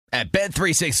At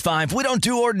Bet365, we don't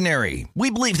do ordinary. We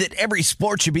believe that every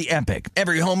sport should be epic.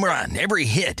 Every home run, every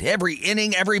hit, every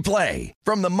inning, every play.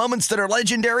 From the moments that are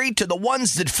legendary to the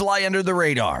ones that fly under the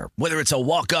radar. Whether it's a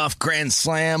walk-off grand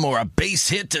slam or a base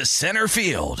hit to center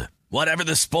field. Whatever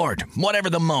the sport, whatever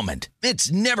the moment.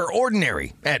 It's never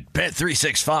ordinary at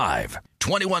Bet365.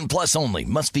 21 plus only.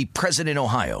 Must be present in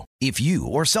Ohio. If you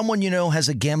or someone you know has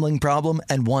a gambling problem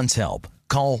and wants help,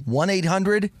 call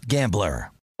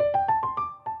 1-800-GAMBLER.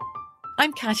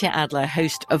 I'm Katya Adler,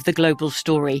 host of The Global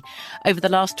Story. Over the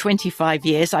last 25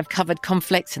 years, I've covered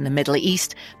conflicts in the Middle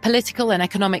East, political and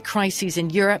economic crises in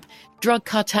Europe, drug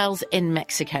cartels in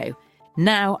Mexico.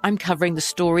 Now I'm covering the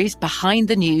stories behind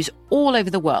the news all over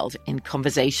the world in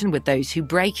conversation with those who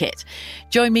break it.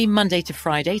 Join me Monday to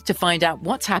Friday to find out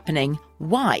what's happening,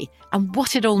 why, and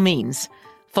what it all means.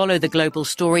 Follow The Global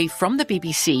Story from the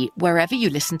BBC wherever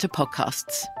you listen to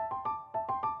podcasts.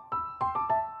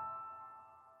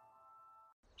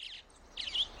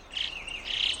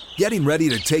 Getting ready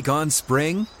to take on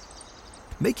spring?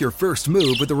 Make your first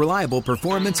move with the reliable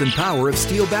performance and power of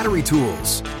Steel battery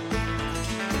tools.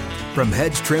 From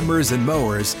hedge trimmers and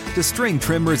mowers to string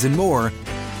trimmers and more,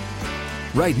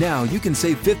 right now you can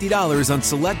save $50 on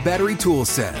select battery tool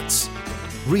sets.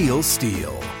 Real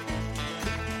Steel.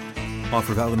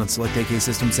 Offer valid on select AK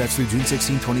system sets through June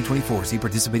 16, 2024. See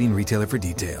participating retailer for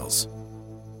details.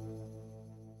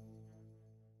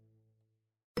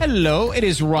 Hello, it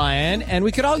is Ryan, and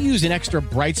we could all use an extra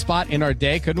bright spot in our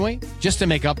day, couldn't we? Just to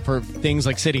make up for things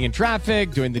like sitting in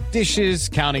traffic, doing the dishes,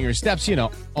 counting your steps, you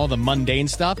know, all the mundane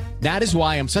stuff. That is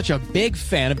why I'm such a big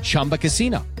fan of Chumba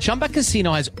Casino. Chumba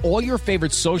Casino has all your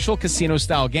favorite social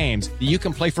casino-style games that you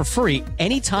can play for free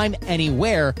anytime,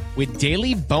 anywhere with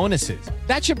daily bonuses.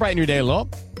 That should brighten your day a little.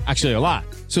 Actually, a lot.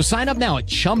 So sign up now at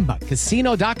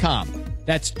ChumbaCasino.com.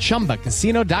 That's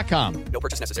ChumbaCasino.com. No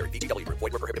purchase necessary. VGW Group.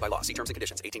 Void where prohibited by law. See terms and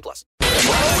conditions. 18 plus.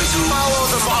 Always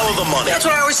follow the money. That's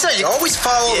what I always say. You always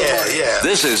follow the money. Yeah.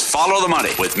 This is Follow the Money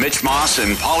with Mitch Moss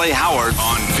and Paulie Howard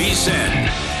on VSiN.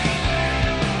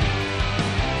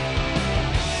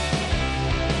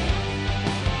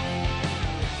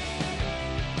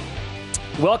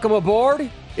 Welcome aboard.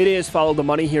 It is Follow the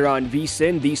Money here on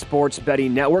VSiN, the Sports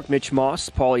Betting Network. Mitch Moss,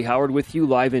 Paulie Howard with you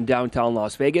live in downtown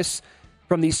Las Vegas.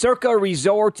 From the Circa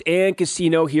Resort and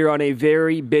Casino here on a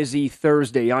very busy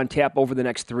Thursday. On tap over the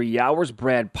next 3 hours,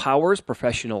 Brad Powers,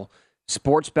 professional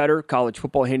sports bettor, college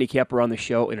football handicapper on the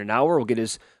show in an hour. We'll get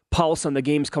his pulse on the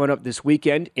games coming up this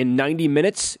weekend. In 90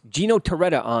 minutes, Gino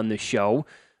Torretta on the show.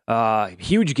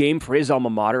 Huge game for his alma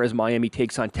mater as Miami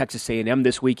takes on Texas A&M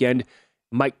this weekend.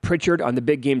 Mike Pritchard on the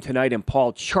big game tonight, and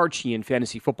Paul Charchian,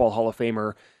 Fantasy Football Hall of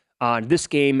Famer, on this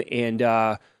game. And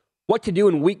what to do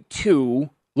in Week 2,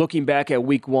 looking back at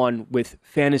Week 1 with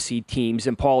fantasy teams.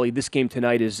 And Paulie, this game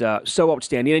tonight is so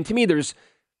outstanding. And to me, there's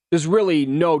really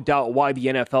no doubt why the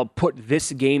NFL put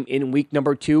this game in week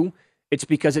number 2. It's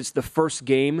because it's the first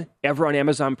game ever on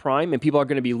Amazon Prime, and people are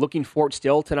going to be looking for it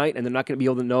still tonight, and they're not going to be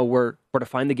able to know where to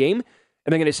find the game.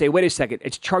 And they're going to say, wait a second,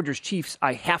 it's Chargers-Chiefs.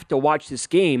 I have to watch this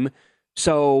game,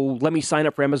 so let me sign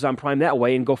up for Amazon Prime that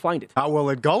way and go find it. How will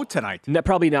it go tonight?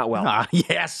 Probably not well.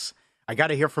 Yes. I got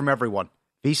to hear from everyone.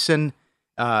 VSiN,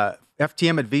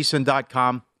 FTM at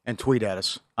VSiN.com, and tweet at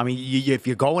us. I mean, if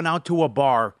you're going out to a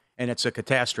bar and it's a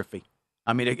catastrophe,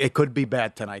 I mean, it could be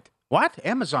bad tonight. What?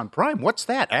 Amazon Prime? What's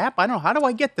that app? I don't know. How do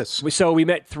I get this? So we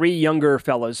met 3 younger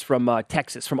fellas from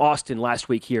Texas, from Austin last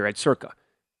week here at Circa.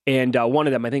 And one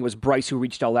of them, I think it was Bryce, who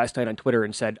reached out last night on Twitter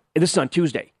and said, this is on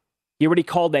Tuesday. He already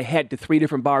called ahead to 3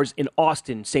 different bars in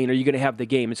Austin saying, are you going to have the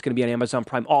game? It's going to be on Amazon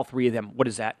Prime, all 3 of them. What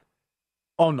is that?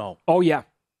 Oh, no. Oh, yeah.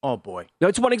 Oh, boy. No,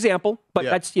 it's one example, but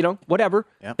that's, whatever.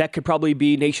 Yep. That could probably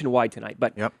be nationwide tonight.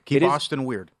 But keep Austin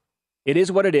weird. It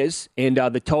is what it is. And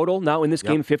the total now in this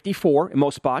game, 54 in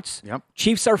most spots. Yep.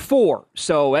 Chiefs are 4.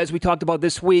 So as we talked about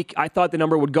this week, I thought the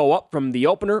number would go up from the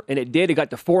opener, and it did. It got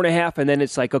to 4.5, and then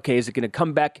it's like, okay, is it going to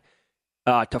come back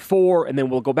to 4, and then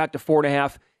we'll go back to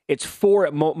 4.5? It's 4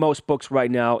 at most books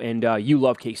right now, and you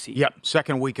love KC. Yep,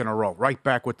 second week in a row, right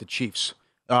back with the Chiefs.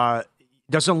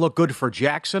 Doesn't look good for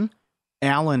Jackson.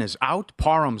 Allen is out.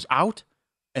 Parham's out.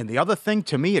 And the other thing,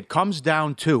 to me, it comes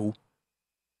down to,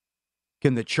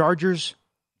 can the Chargers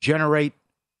generate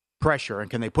pressure,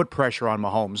 and can they put pressure on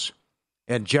Mahomes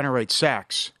and generate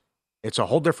sacks? It's a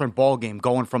whole different ballgame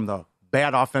going from the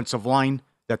bad offensive line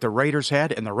that the Raiders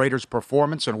had and the Raiders'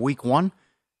 performance in Week 1,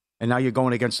 and now you're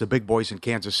going against the big boys in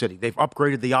Kansas City. They've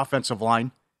upgraded the offensive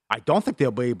line. I don't think they'll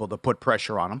be able to put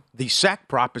pressure on them. The sack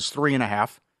prop is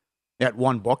 3.5 at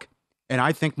one book, and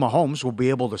I think Mahomes will be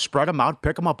able to spread them out,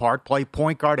 pick them apart, play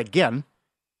point guard again.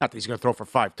 Not that he's going to throw for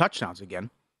 5 touchdowns again,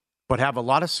 but have a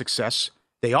lot of success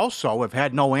they also have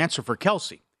had no answer for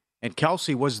Kelsey. And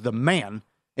Kelsey was the man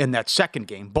in that second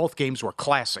game. Both games were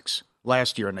classics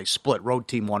last year, and they split. Road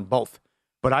team won both.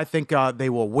 But I think they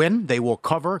will win. They will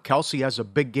cover. Kelsey has a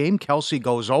big game. Kelsey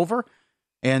goes over.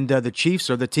 And the Chiefs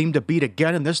are the team to beat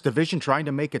again in this division, trying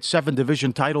to make it 7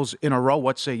 division titles in a row.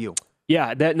 What say you?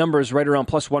 Yeah, that number is right around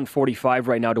plus 145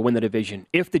 right now to win the division.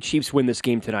 If the Chiefs win this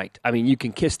game tonight, I mean, you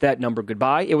can kiss that number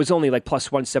goodbye. It was only like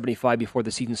plus 175 before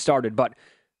the season started, but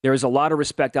there is a lot of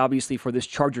respect, obviously, for this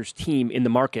Chargers team in the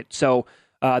market. So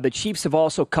the Chiefs have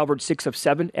also covered 6 of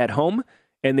 7 at home,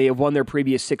 and they have won their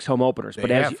previous 6 home openers.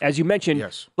 But as you mentioned,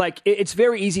 yes. Like it's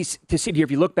very easy to sit here.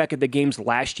 If you look back at the games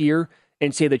last year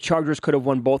and say the Chargers could have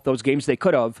won both those games, they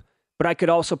could have. But I could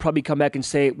also probably come back and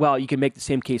say, well, you can make the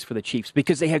same case for the Chiefs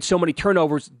because they had so many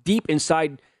turnovers deep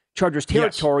inside Chargers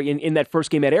territory in that first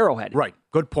game at Arrowhead. Right.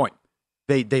 Good point.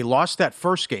 They lost that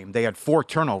first game. They had 4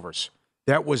 turnovers.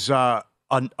 That was a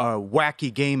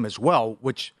wacky game as well,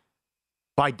 which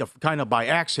kind of by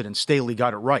accident, Staley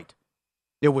got it right.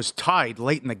 It was tied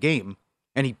late in the game,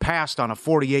 and he passed on a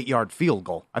 48-yard field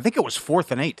goal. I think it was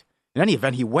 4th and 8. In any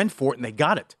event, he went for it, and they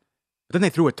got it. But then they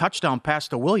threw a touchdown pass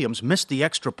to Williams, missed the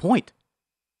extra point.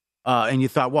 And you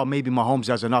thought, well, maybe Mahomes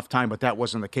has enough time, but that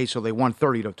wasn't the case, so they won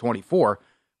 30-24,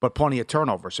 but plenty of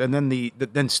turnovers. And then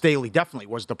then Staley definitely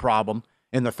was the problem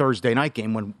in the Thursday night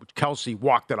game when Kelsey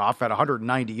walked it off at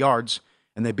 190 yards,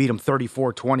 and they beat him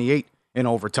 34-28 in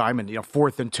overtime. And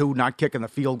 4th and 2, not kicking the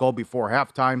field goal before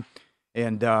halftime.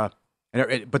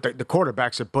 But the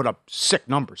quarterbacks have put up sick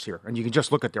numbers here, and you can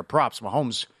just look at their props.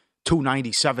 Mahomes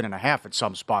 297.5 at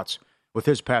some spots with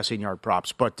his passing yard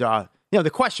props. But the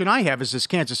question I have is this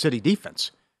Kansas City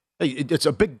defense. It's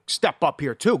a big step up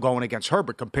here too, going against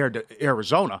Herbert compared to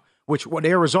Arizona. Which what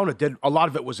Arizona did, a lot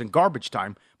of it was in garbage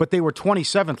time, but they were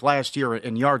 27th last year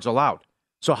in yards allowed.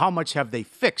 So how much have they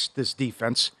fixed this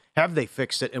defense? Have they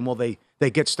fixed it, and will they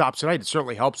get stops tonight? It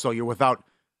certainly helps, though. You're without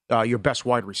your best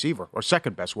wide receiver or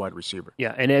second best wide receiver.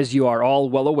 Yeah, and as you are all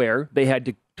well aware, they had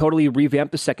to totally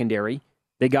revamp the secondary.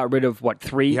 They got rid of,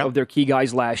 3 of their key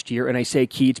guys last year, and I say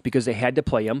key, it's because they had to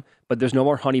play him, but there's no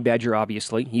more Honey Badger,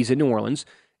 obviously. He's in New Orleans,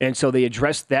 and so they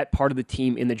addressed that part of the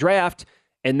team in the draft,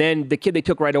 and then the kid they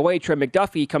took right away, Trent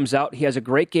McDuffie, comes out. He has a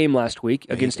great game last week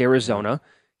against Arizona.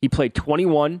 He played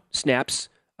 21 snaps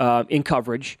in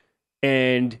coverage,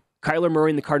 and Kyler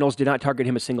Murray and the Cardinals did not target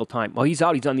him a single time. Well, he's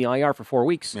out. He's on the IR for 4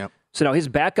 weeks. Yep. So now his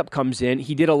backup comes in.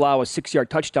 He did allow a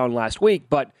 6-yard touchdown last week,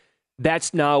 but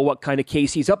that's now what kind of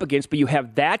case he's up against. But you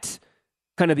have that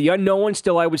kind of the unknown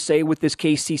still, I would say, with this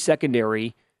KC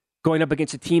secondary going up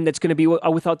against a team that's going to be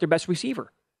without their best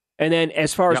receiver. And then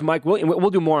as far as Mike Williams, we'll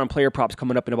do more on player props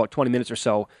coming up in about 20 minutes or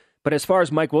so. But as far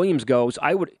as Mike Williams goes,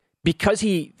 because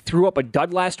he threw up a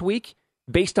dud last week,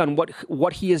 based on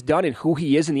what he has done and who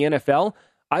he is in the NFL,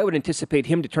 I would anticipate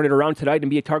him to turn it around tonight and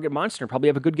be a target monster and probably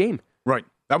have a good game. Right.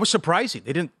 That was surprising.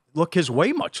 They didn't look his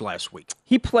way much last week.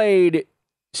 He played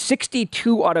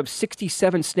 62 out of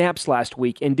 67 snaps last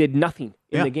week and did nothing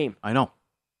in the game. I know.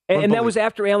 And that was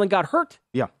after Allen got hurt.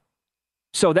 Yeah.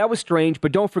 So that was strange.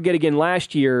 But don't forget again,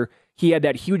 last year, he had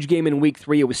that huge game in week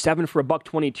 3. It was 7 for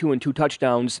 $122 and 2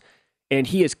 touchdowns. And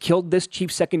he has killed this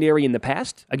Chiefs secondary in the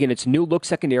past. Again, it's new look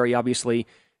secondary, obviously.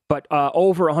 But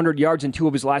over 100 yards in 2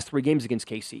 of his last 3 games against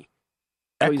KC.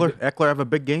 Eckler have a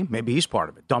big game? Maybe he's part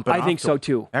of it. I think so,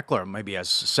 too. Eckler maybe has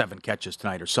 7 catches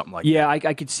tonight or something like that. Yeah,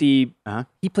 I could see.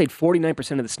 He played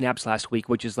 49% of the snaps last week,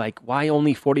 which is like, why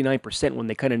only 49% when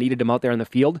they kind of needed him out there on the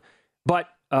field? But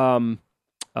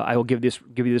I will give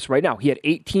you this right now. He had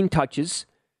 18 touches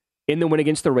in the win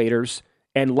against the Raiders,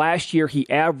 and last year he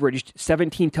averaged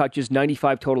 17 touches,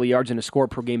 95 total yards, and a score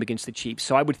per game against the Chiefs.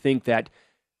 So I would think that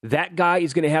guy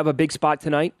is going to have a big spot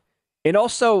tonight. And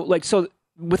also,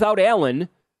 without Allen,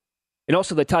 and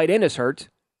also the tight end is hurt,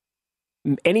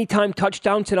 anytime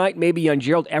touchdown tonight, maybe on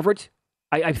Gerald Everett.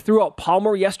 I threw out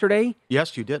Palmer yesterday.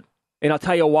 Yes, you did. And I'll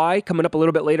tell you why, coming up a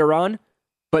little bit later on.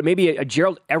 But maybe a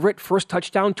Gerald Everett first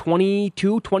touchdown,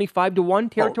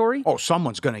 25-1 territory? Oh,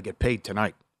 someone's going to get paid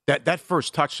tonight. That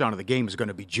first touchdown of the game is going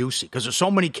to be juicy because there's so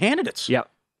many candidates. Yeah.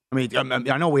 I mean,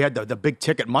 I know we had the big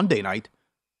ticket Monday night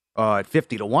at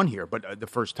 50-1 here, but the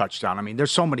first touchdown. I mean,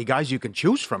 there's so many guys you can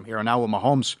choose from here. And now with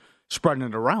Mahomes spreading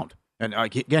it around. And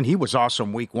again, he was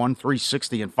awesome week 1,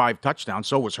 360 and 5 touchdowns.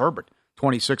 So was Herbert,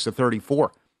 26-34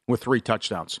 with 3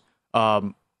 touchdowns.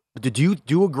 Do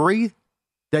you agree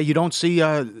that you don't see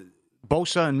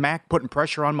Bosa and Mack putting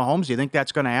pressure on Mahomes? Do you think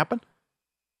that's going to happen?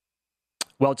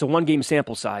 Well, it's a 1-game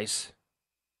sample size,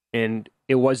 and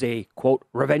it was a, quote,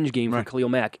 revenge game for Khalil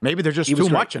Mack. Maybe they're just too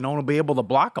much, and no one will be able to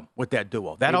block him with that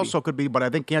duo. That also could be, but I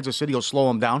think Kansas City will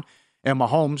slow him down, and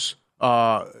Mahomes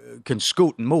can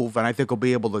scoot and move, and I think he'll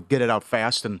be able to get it out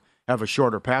fast and have a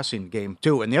shorter passing game,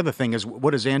 too. And the other thing is,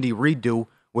 what does Andy Reid do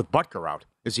with Butker out?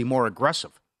 Is he more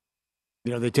aggressive?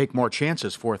 They take more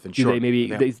chances fourth and short.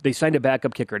 They signed a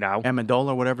backup kicker now.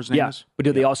 Amendola, whatever his name is. But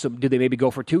did they maybe go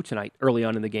for 2 tonight early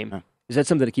on in the game? Yeah. Is that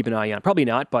something to keep an eye on? Probably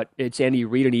not, but it's Andy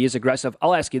Reid and he is aggressive.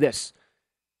 I'll ask you this.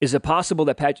 Is it possible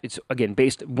that it's, again,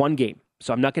 based one game,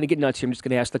 so I'm not going to get nuts here. I'm just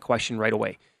going to ask the question right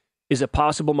away. Is it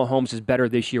possible Mahomes is better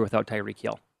this year without Tyreek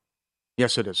Hill?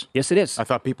 Yes, it is. Yes, it is. I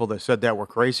thought people that said that were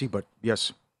crazy, but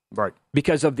yes, right.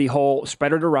 Because of the whole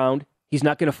spread it around. He's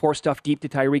not going to force stuff deep to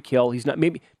Tyreek Hill. He's not.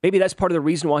 Maybe that's part of the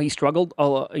reason why he struggled.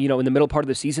 In the middle part of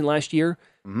the season last year,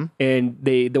 and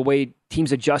the way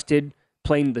teams adjusted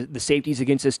playing the safeties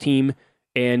against this team,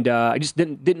 and I just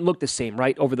didn't look the same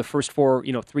right over the first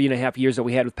 3.5 years that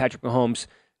we had with Patrick Mahomes.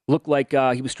 Looked like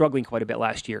he was struggling quite a bit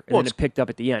last year, and then it picked up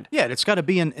at the end. Yeah, it's got to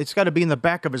be in the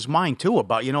back of his mind too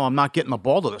about I'm not getting the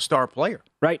ball to the star player.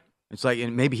 Right. It's like,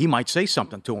 and maybe he might say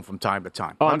something to him from time to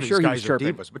time. Oh, I'm sure these guys are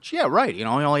divas, but yeah, right. I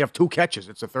only have 2 catches.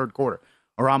 It's the third quarter,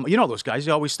 or those guys.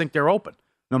 They always think they're open,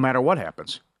 no matter what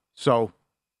happens. So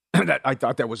I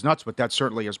thought that was nuts, but that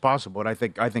certainly is possible. And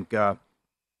I think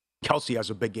Kelsey has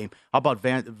a big game. How about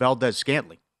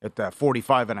Valdez-Scantling at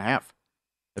 45.5?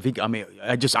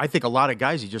 I think a lot of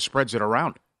guys he just spreads it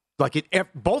around.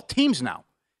 Both teams now,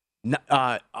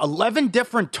 11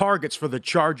 different targets for the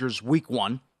Chargers week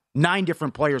 1. 9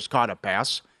 different players caught a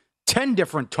pass. 10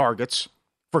 different targets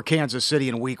for Kansas City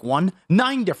in week 1.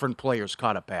 9 different players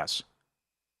caught a pass.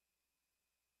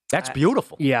 That's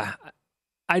beautiful. Yeah.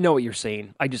 I know what you're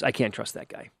saying. I can't trust that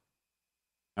guy.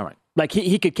 All right. Like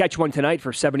he could catch one tonight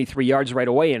for 73 yards right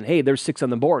away, and hey, there's 6 on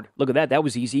the board. Look at that. That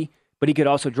was easy. But he could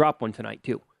also drop one tonight,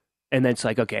 too. And then it's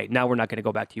like, okay, now we're not going to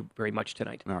go back to you very much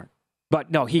tonight. All right.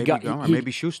 But no,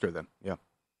 maybe Schuster then. Yeah.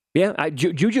 Yeah,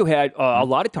 Juju had a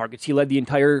lot of targets. He led the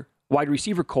entire wide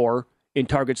receiver core in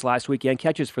targets last week and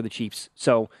catches for the Chiefs.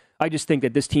 So I just think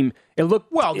that this team,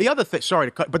 the other thing, sorry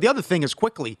to cut, but the other thing is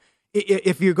quickly,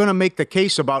 if you're going to make the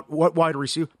case about what wide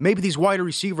receiver, maybe these wide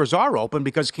receivers are open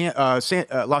because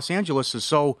Los Angeles is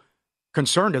so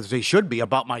concerned, as they should be,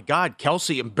 about, my God,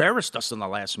 Kelsey embarrassed us in the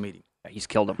last meeting. Yeah, he's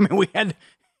killed him.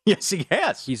 Yes, he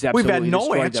has. We've had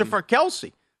no answer for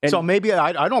Kelsey. So maybe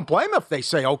I don't blame if they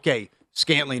say, okay,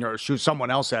 Scantling or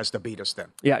someone else has to beat us then.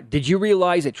 Yeah. Did you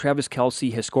realize that Travis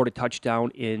Kelce has scored a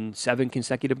touchdown in 7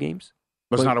 consecutive games?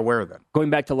 Was not aware of that. Going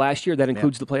back to last year, that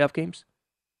includes the playoff games?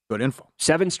 Good info.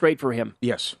 7 straight for him.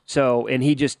 Yes. So, and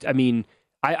he just,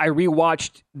 I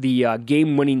rewatched the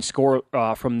game-winning score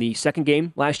from the second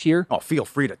game last year. Oh, feel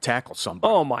free to tackle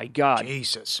somebody. Oh, my God.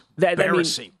 Jesus.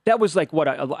 Embarrassing. That was like, what,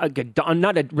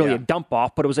 not a dump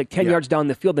off, but it was like 10 yards down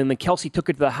the field, and then Kelsey took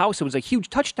it to the house. It was a huge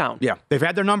touchdown. Yeah, they've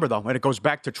had their number, though, and it goes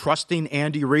back to trusting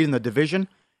Andy Reid in the division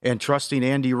and trusting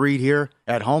Andy Reid here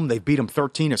at home. They beat him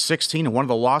 13-16, and one of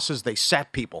the losses, they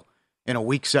sat people in a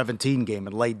Week 17 game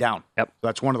and laid down. Yep. So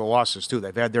that's one of the losses, too.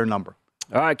 They've had their number.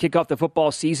 All right, kick off the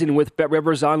football season with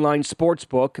BetRivers Online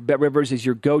Sportsbook. BetRivers is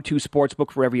your go-to sportsbook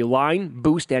for every line,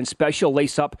 boost, and special.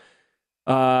 Lace up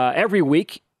every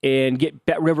week and get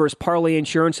BetRivers parlay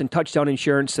insurance and touchdown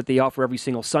insurance that they offer every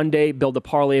single Sunday. Build a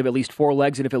parlay of at least 4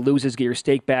 legs, and if it loses, get your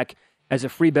stake back as a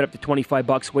free bet up to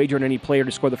 $25. Wager on any player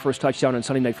to score the first touchdown on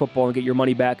Sunday Night Football and get your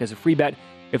money back as a free bet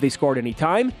if they score at any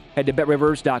time. Head to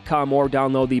BetRivers.com or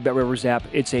download the BetRivers app.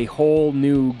 It's a whole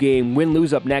new game. Win,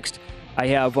 lose up next. I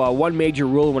have one major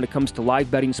rule when it comes to live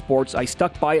betting sports. I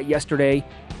stuck by it yesterday,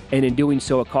 and in doing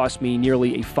so, it cost me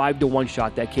nearly a 5-to-1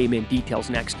 shot that came in. Details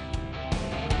next.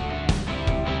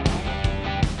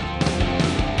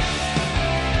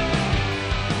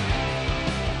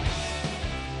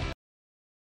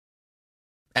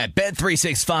 At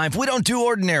Bet365, we don't do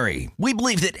ordinary. We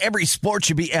believe that every sport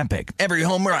should be epic. Every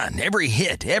home run, every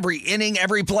hit, every inning,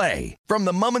 every play. From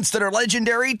the moments that are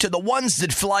legendary to the ones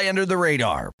that fly under the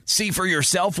radar. See for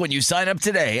yourself when you sign up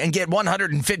today and get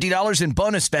 $150 in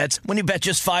bonus bets when you bet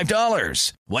just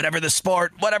 $5. Whatever the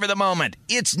sport, whatever the moment,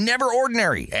 it's never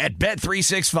ordinary at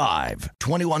Bet365.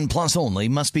 21 plus only.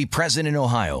 Must be present in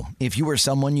Ohio. If you or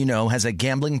someone you know has a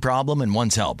gambling problem and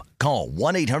wants help, call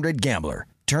 1-800-GAMBLER.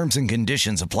 Terms and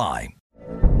conditions apply.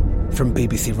 From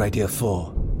BBC Radio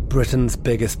 4, Britain's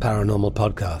biggest paranormal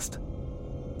podcast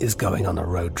is going on a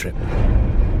road trip.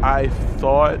 I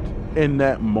thought in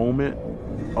that moment,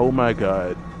 oh my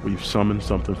God, we've summoned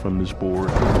something from this board.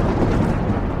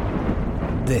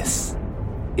 This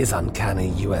is Uncanny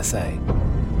USA.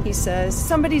 He says,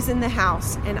 somebody's in the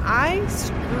house, and I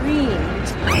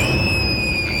screamed.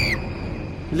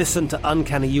 Listen to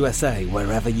Uncanny USA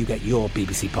wherever you get your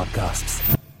BBC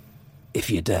podcasts, if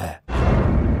you dare.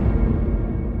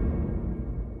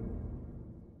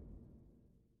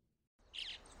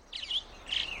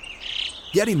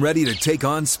 Getting ready to take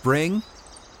on spring?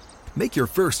 Make your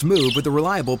first move with the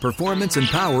reliable performance and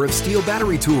power of Steel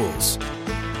battery tools.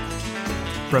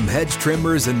 From hedge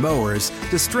trimmers and mowers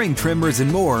to string trimmers and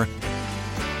more,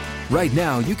 right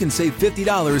now you can save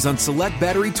 $50 on select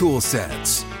battery tool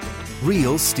sets.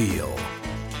 Real Steel.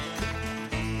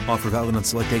 Offer valid on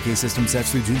select AK system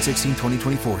sets through June 16,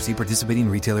 2024. See participating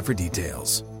retailer for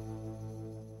details.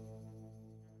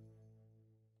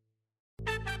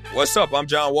 What's up? I'm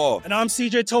John Wall. And I'm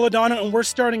CJ Toledano, and we're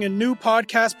starting a new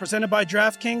podcast presented by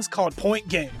DraftKings called Point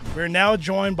Game. We're now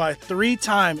joined by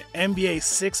three-time NBA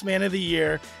Sixth Man of the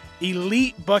Year,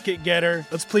 elite bucket getter.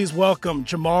 Let's please welcome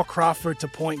Jamal Crawford to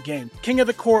Point Game. King of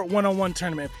the Court one-on-one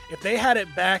tournament. If they had it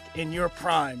back in your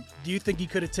prime, do you think you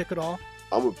could have took it all?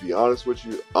 I'm going to be honest with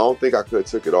you. I don't think I could have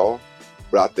took it all,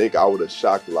 but I think I would have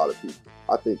shocked a lot of people.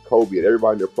 I think Kobe and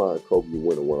everybody in their prime, Kobe would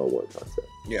win a one-on-one contest.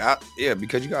 Yeah,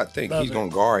 because you got to think, he's going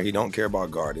to guard. He don't care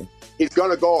about guarding. He's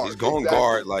going to guard. He's going to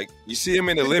guard. Like, you see him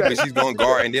in the Olympics, he's going to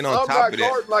guard. And then on top of that. I'm not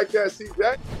guarding like that,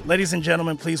 CJ. Ladies and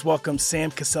gentlemen, please welcome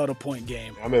Sam Cassell to Point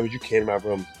Game. I remember you came out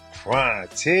from prime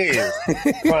 10.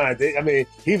 I mean,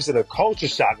 he was in a culture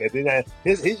shock. And then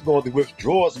he's going through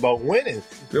withdrawals about winning.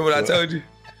 Remember what I told you?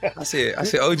 I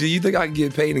said, OG, you think I can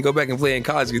get paid and go back and play in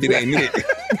college because it ain't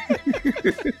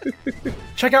it?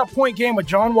 Check out Point Game with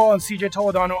John Wall and CJ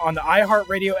Toledano on the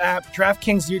iHeartRadio app,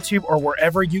 DraftKings YouTube, or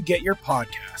wherever you get your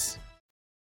podcasts.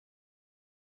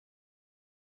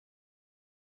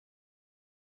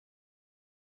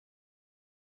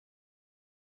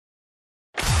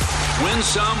 Win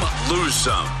Some, Lose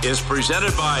Some is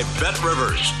presented by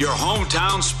BetRivers, your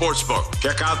hometown sportsbook.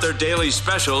 Check out their daily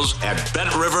specials at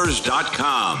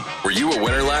BetRivers.com. Were you a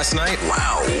winner last night?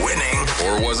 Wow, winning.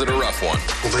 Or was it a rough one?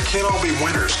 Well, they can't all be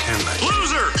winners, can they?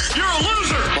 Loser! You're a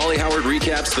loser! Paulie Howard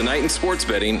recaps the night in sports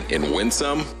betting in Win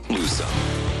Some, Lose Some.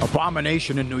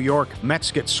 Abomination in New York. Mets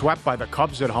get swept by the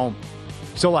Cubs at home.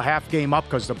 Still a half game up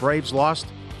because the Braves lost.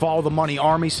 Follow the Money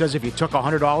Army says if you took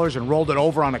 $100 and rolled it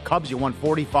over on the Cubs, you won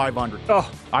 $4,500.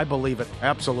 Oh, I believe it.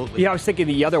 Absolutely. Yeah, I was thinking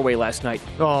the other way last night.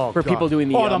 Oh, for God. people doing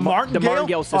the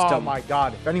martingale system. Oh, my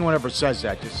God. If anyone ever says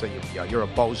that, just say you're a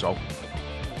bozo.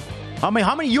 How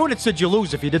many units did you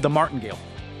lose if you did the martingale?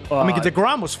 I mean,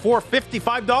 DeGrom was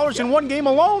 $455 in one game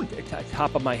alone.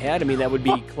 Top of my head, I mean, that would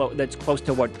be that's close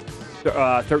to what,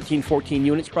 13, 14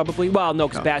 units probably? Well, no,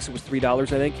 because Bassett was $3, I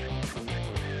think.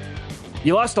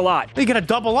 You lost a lot. You got to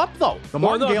double up, though. The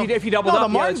martingale, if you double up, the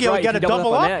martingale, you got to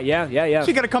double up. Yeah. So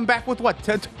you got to come back with what?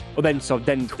 10?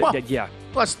 Well, yeah.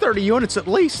 Plus 30 units at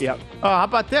least. Yeah. How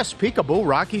about this? Peekaboo,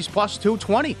 Rockies plus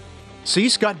 220.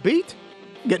 Cease got beat.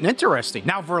 Getting interesting.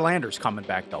 Now Verlander's coming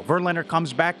back, though. Verlander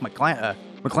comes back.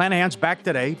 McClanahan's back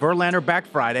today. Verlander back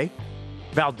Friday.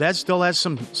 Valdez still has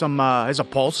has a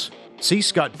pulse.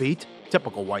 Cease got beat.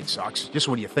 Typical White Sox. Just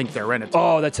when you think they're in it.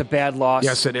 Oh, that's a bad loss.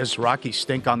 Yes, it is. Rockies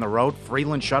stink on the road.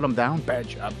 Freeland shut them down. Bad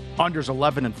job. Unders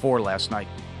 11-4 last night.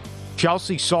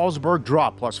 Chelsea, Salzburg, draw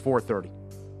plus 430.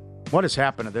 What has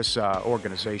happened to this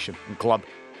organization and club?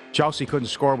 Chelsea couldn't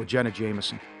score with Jenna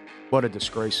Jameson. What a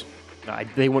disgrace.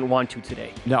 They wouldn't want to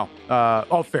today. No.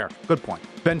 Fair. Good point.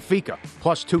 Benfica,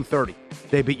 plus 230.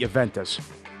 They beat Juventus.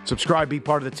 Subscribe, be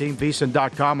part of the team.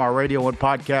 VSiN.com, our radio and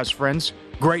podcast friends.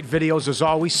 Great videos as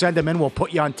always. Send them in. We'll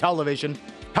put you on television.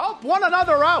 Help one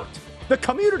another out. The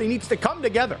community needs to come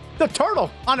together. The turtle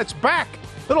on its back.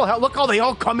 Look how they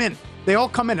all come in. They all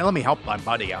come in. And let me help my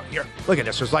buddy out here. Look at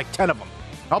this. There's like 10 of them.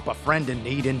 Help a friend in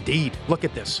need, indeed. Look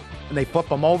at this. And they flip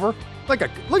them over. Look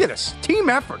at this. Team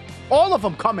effort. All of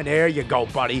them come in. There you go,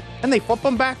 buddy. And they flip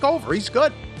them back over. He's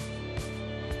good.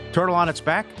 Turtle on its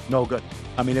back? No good.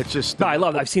 I mean, it's just... No, I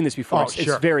love it. I've seen this before.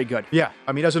 It's very good. Yeah.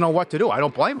 I mean, he doesn't know what to do. I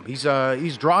don't blame him.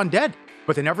 He's drawn dead.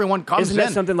 But then everyone comes in. Isn't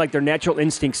that something like their natural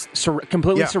instincts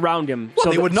completely surround him?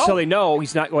 Well, they would know. So they know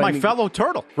he's not going... My fellow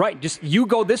turtle. Right. Just you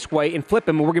go this way and flip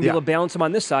him, and we're going to be able to balance him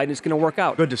on this side, and it's going to work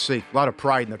out. Good to see. A lot of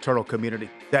pride in the turtle community.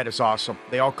 That is awesome.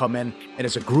 They all come in, and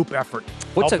it's a group effort.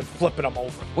 Flipping them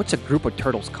over. What's a group of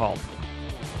turtles called?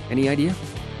 Any idea?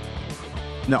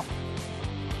 No.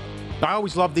 I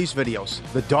always love these videos.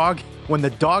 When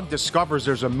the dog discovers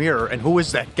there's a mirror, and who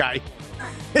is that guy?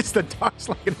 It's the dog's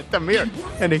looking at the mirror,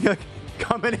 and he's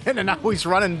coming in, and now he's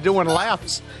running and doing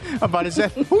laps about,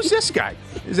 who's this guy?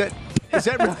 Is that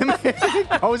really me?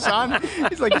 He goes on.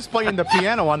 He's like he's playing the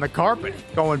piano on the carpet,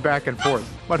 going back and forth.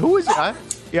 But who is it?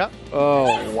 Yeah.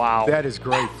 Oh, wow. That is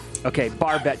great. Okay,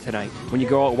 bar bet tonight. When you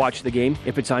go out and watch the game,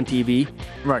 if it's on TV,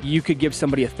 right, you could give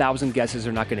somebody 1,000 guesses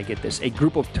they're not going to get this. A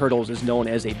group of turtles is known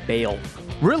as a bale.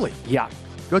 Really? Yeah.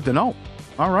 Good to know.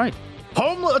 All right.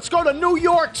 Let's go to New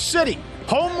York City.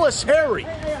 Homeless Harry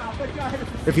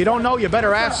If you don't know, you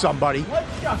better ask somebody.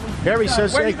 Harry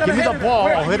says, hey, give me the ball.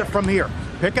 I'll hit it from here.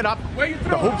 Pick it up.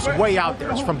 The hoop's way out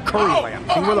there. It's from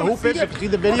Curryland. See where the hoop is? If you see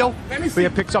the video? He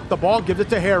picks up the ball, gives it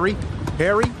to Harry.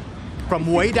 Harry,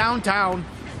 from way downtown,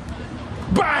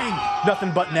 bang!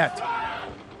 Nothing but net.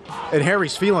 And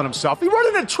Harry's feeling himself. He's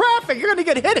running in traffic. You're going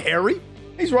to get hit, Harry.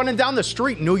 He's running down the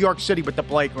street in New York City with the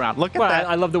playground. Look at that.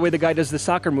 I love the way the guy does the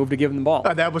soccer move to give him the ball.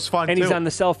 That was fun, and too. And he's on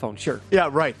the cell phone, sure. Yeah,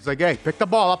 right. He's like, hey, pick the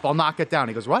ball up. I'll knock it down.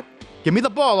 He goes, what? Give me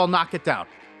the ball. I'll knock it down.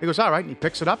 He goes, all right. And he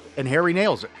picks it up, and Harry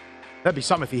nails it. That'd be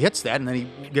something if he hits that, and then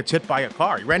he gets hit by a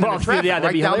car. He ran into traffic that'd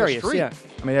right be down hilarious, the street. Yeah.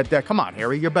 I mean, come on,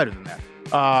 Harry. You're better than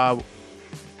that.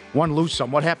 One lose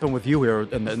some. What happened with you here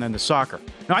and then the soccer?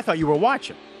 No, I thought you were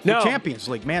watching. No. The Champions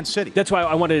League, Man City. That's why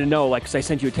I wanted to know, because I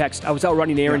sent you a text. I was out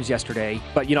running errands yesterday,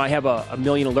 but, I have a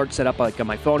million alerts set up on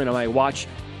my phone and on my watch.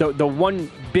 The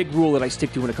one big rule that I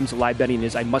stick to when it comes to live betting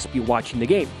is I must be watching the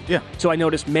game. Yeah. So I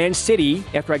noticed Man City,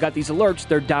 after I got these alerts,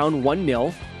 they're down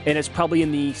 1-0, and it's probably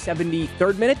in the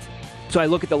 73rd minute. So I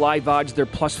look at the live odds, they're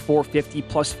plus 450,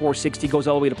 plus 460, goes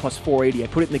all the way to plus 480. I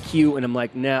put it in the queue, and I'm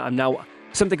like,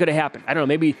 something could have happened. I don't know,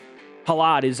 maybe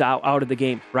Halad is out of the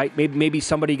game, right? Maybe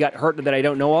somebody got hurt that I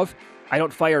don't know of. I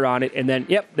don't fire on it, and then,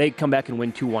 they come back and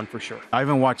win 2-1 for sure. I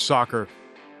haven't watched soccer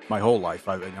my whole life,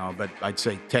 but I'd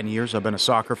say 10 years I've been a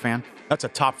soccer fan. That's a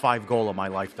top 5 goal of my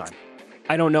lifetime.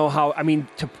 I don't know how,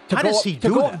 how does he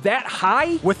do go that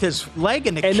high? With his leg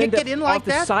and kick it in like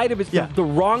that? Off the side of his, the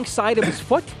wrong side of his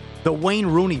foot? The Wayne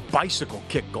Rooney bicycle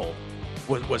kick goal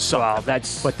was something. Wow,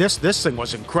 but this thing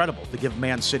was incredible to give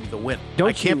Man City the win.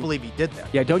 I can't believe he did that.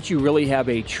 Yeah, don't you really have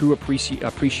a true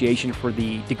appreciation for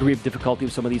the degree of difficulty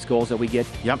of some of these goals that we get?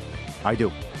 Yep, I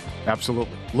do.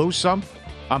 Absolutely. Lose some,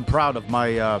 I'm proud of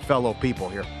my fellow people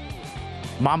here.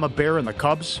 Mama Bear and the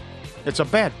Cubs, it's a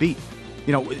bad beat.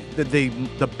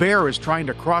 The bear is trying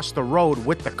to cross the road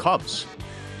with the Cubs.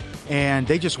 And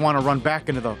they just want to run back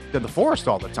into the forest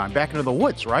all the time, back into the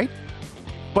woods, right?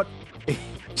 But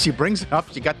she brings it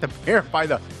up. She got the bear by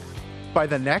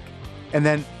the neck, and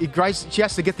then she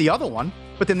has to get the other one,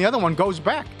 but then the other one goes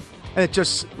back. And it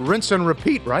just rinse and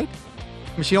repeat, right?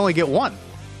 I mean, she only get one.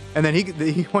 And then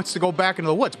he wants to go back into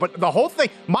the woods. But the whole thing,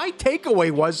 my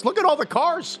takeaway was, look at all the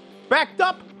cars backed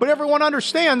up. But everyone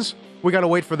understands we got to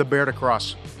wait for the bear to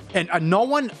cross. And no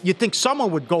one, you'd think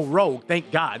someone would go rogue,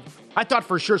 thank God. I thought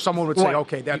for sure someone would say,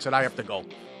 okay, that's it, I have to go.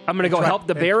 I'm going to go help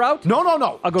the bear out? No.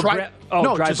 I'll go drive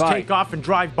just by. Take off and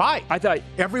drive by. I thought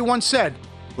everyone said,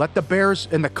 let the Bears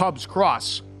and the Cubs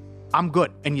cross. I'm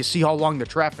good. And you see how long the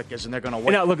traffic is, and they're going to wait.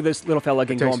 And now look at this little fella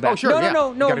going back. Oh, sure,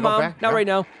 no, Mom. Not right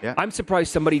now. Yeah. I'm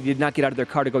surprised somebody did not get out of their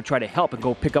car to go try to help and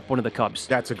go pick up one of the Cubs.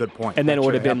 That's a good point. And then it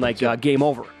would have been game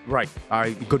over. Right.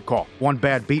 Good call. One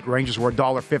bad beat. Rangers were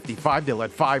 $1.55. They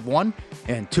led 5-1.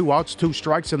 And 2 outs, 2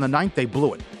 strikes in the 9th. They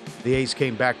blew it. The A's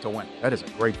came back to win. That is a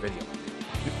great video.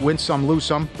 Win some, lose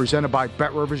some. Presented by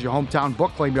BetRivers, your hometown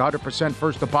book. Claim your 100%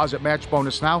 first deposit match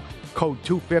bonus now. Code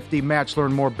 250-MATCH.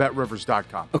 Learn more,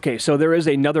 BetRivers.com. Okay, so there is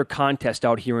another contest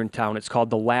out here in town. It's called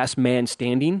The Last Man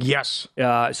Standing. Yes.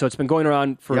 So it's been going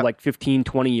around for 15,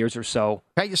 20 years or so.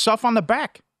 Pat yourself on the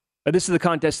back. This is the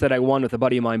contest that I won with a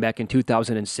buddy of mine back in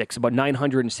 2006. About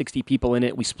 960 people in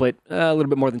it. We split a little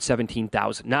bit more than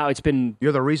 17,000. Now it's been...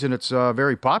 You're the reason it's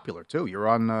very popular, too. You're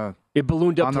on... It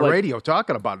ballooned up on to the radio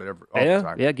talking about it all the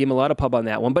time. Yeah, gave him a lot of pub on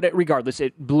that one. But regardless,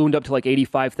 it ballooned up to like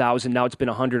 $85,000. Now it's been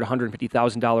 $100,000,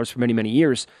 $150,000 for many, many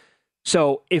years.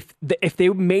 So if they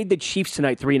made the Chiefs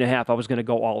tonight 3.5, I was going to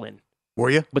go all in. Were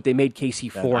you? But they made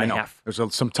KC 4.5.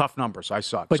 There's some tough numbers I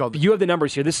saw. But you have the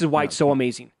numbers here. This is why it's so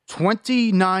amazing.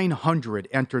 2,900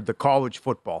 entered the college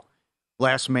football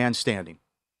last man standing.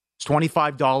 It's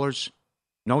 $25.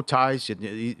 No ties.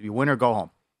 You win or go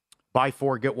home. Buy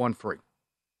 4, get 1 free.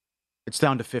 It's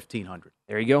down to 1,500.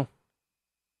 There you go.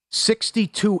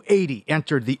 6,280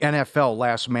 entered the NFL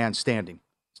last man standing.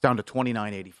 It's down to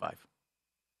 2,985.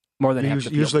 More than half the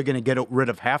field. Usually going to get rid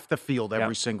of half the field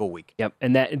every single week. Yep,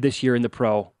 and that this year in the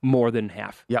pro, more than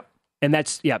half. Yep. And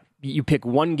that's, you pick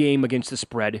one game against the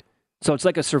spread. So it's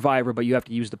like a survivor, but you have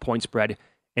to use the point spread.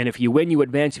 And if you win, you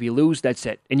advance. If you lose, that's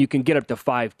it. And you can get up to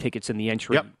 5 tickets in the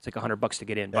entry. Yep. It's like $100 to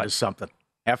get in. That is something.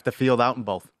 Half the field out in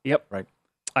both. Yep. Right.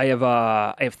 I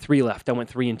have 3 left. I went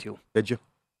 3-2. Did you?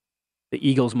 The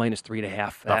Eagles minus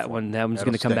 3.5. That one's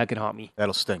going to come back and haunt me.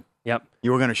 That'll sting. Yep.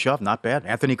 You were going to shove. Not bad.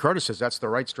 Anthony Curtis says that's the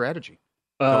right strategy.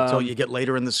 Until you get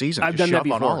later in the season. I've done that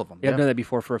before. On all of them. Yeah, I've done that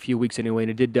before for a few weeks anyway,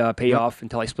 and it did pay off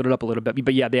until I split it up a little bit.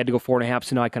 But yeah, they had to go 4.5,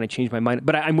 so now I kind of changed my mind.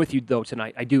 But I'm with you though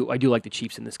tonight. I do like the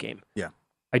Chiefs in this game. Yeah.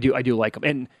 I do like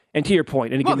them. And to your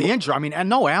point, and again, the injury. And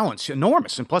no Allen's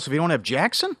enormous. And plus, if you don't have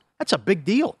Jackson, that's a big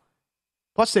deal.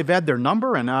 Plus, they've had their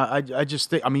number, and I just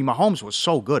think, Mahomes was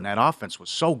so good, and that offense was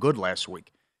so good last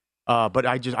week. But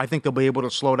I think they'll be able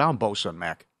to slow down Bosa and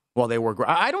Mac while they were.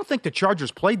 I don't think the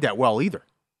Chargers played that well either.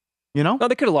 You know? No,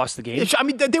 they could have lost the game.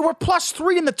 They were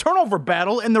 +3 in the turnover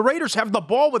battle, and the Raiders have the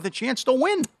ball with a chance to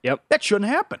win. Yep. That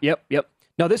shouldn't happen. Yep.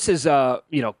 Now, this is,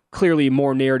 clearly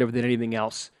more narrative than anything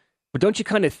else. But don't you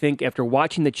kind of think, after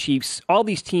watching the Chiefs, all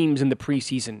these teams in the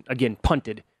preseason, again,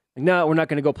 punted. Like, no, we're not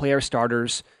going to go play our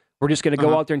starters. We're just going to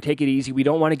go out there and take it easy. We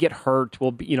don't want to get hurt.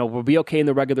 We'll be okay in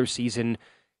the regular season.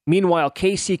 Meanwhile,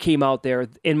 KC came out there,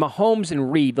 and Mahomes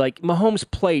and Reed,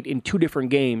 Mahomes played in 2 different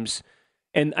games.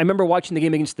 And I remember watching the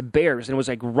game against the Bears, and it was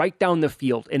right down the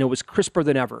field, and it was crisper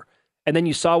than ever. And then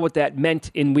you saw what that meant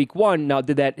in week 1. Now,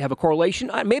 did that have a correlation?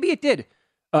 Maybe it did.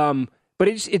 But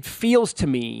it feels to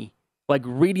me, like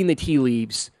reading the tea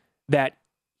leaves, that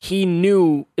he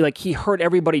knew, he heard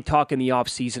everybody talk in the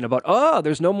offseason about,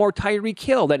 there's no more Tyreek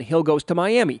Hill. Then Hill goes to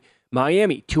Miami.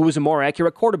 Tua is a more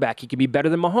accurate quarterback. He can be better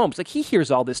than Mahomes. He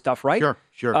hears all this stuff, right?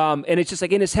 Sure. And it's just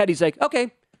in his head, he's like,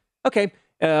 okay.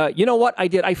 You know what I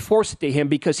did? I forced it to him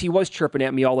because he was chirping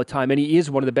at me all the time, and he is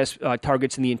one of the best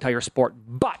targets in the entire sport.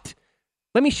 But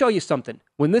let me show you something.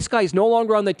 When this guy is no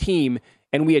longer on the team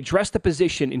and we address the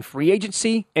position in free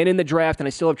agency and in the draft, and I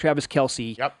still have Travis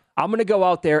Kelce, I'm going to go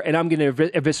out there and I'm going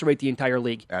to eviscerate the entire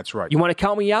league. That's right. You want to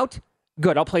count me out?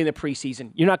 Good. I'll play in the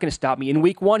preseason. You're not going to stop me. In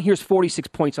week 1, here's 46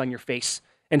 points on your face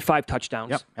and 5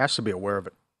 touchdowns. Yep. Has to be aware of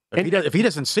it. If he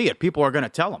doesn't see it, people are going to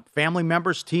tell him. Family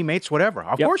members, teammates, whatever.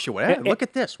 Of course you would. Hey, look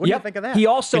at this. What do you think of that?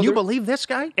 Can you believe this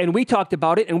guy? And we talked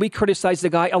about it, and we criticized the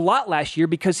guy a lot last year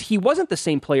because he wasn't the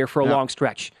same player for a long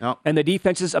stretch. No. And the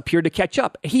defenses appeared to catch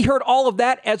up. He heard all of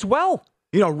that as well.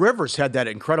 Rivers had that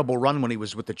incredible run when he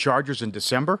was with the Chargers in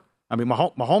December.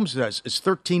 Mahomes is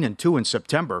 13-2 in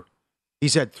September.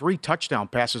 He's had 3 touchdown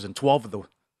passes in 12 of the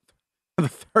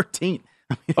 13.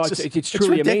 It's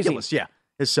truly ridiculous. amazing. Yeah,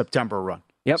 his September run.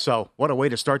 Yep. So what a way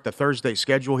to start the Thursday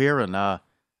schedule here, and I'd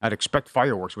expect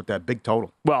fireworks with that big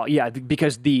total. Well, yeah,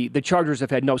 because the Chargers have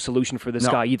had no solution for this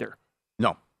guy either.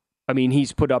 No.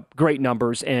 He's put up great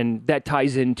numbers, and that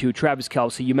ties into Travis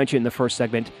Kelce. You mentioned in the first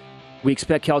segment, we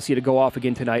expect Kelce to go off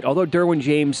again tonight. Although Derwin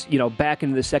James, back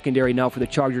into the secondary now for the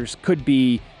Chargers could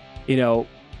be, a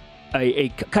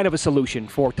kind of a solution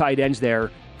for tight ends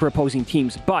there for opposing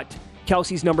teams. But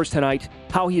Kelce's numbers tonight,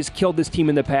 how he has killed this team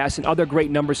in the past, and other great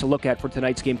numbers to look at for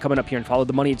tonight's game coming up here and Follow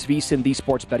the Money. It's VSiN, the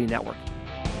Sports Betting Network.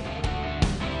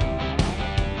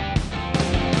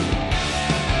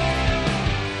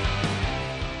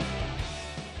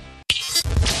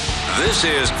 This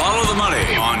is Follow the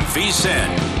Money on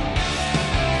VSiN.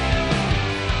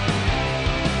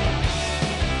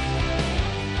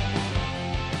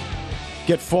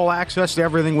 Get full access to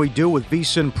everything we do with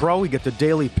VSiN Pro. You get the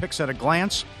daily picks at a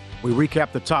glance. We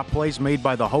recap the top plays made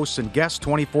by the hosts and guests,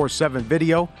 24/7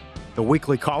 video, the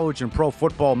weekly college and pro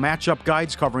football matchup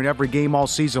guides covering every game all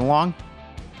season long,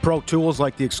 pro tools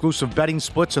like the exclusive betting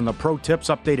splits and the pro tips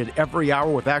updated every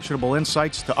hour with actionable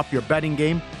insights to up your betting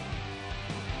game.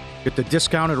 Get the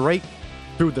discounted rate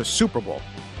through the Super Bowl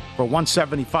for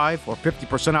 $175 or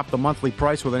 50% off the monthly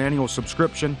price with an annual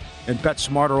subscription, and bet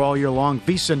smarter all year long.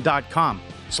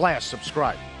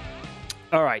 VSiN.com/subscribe.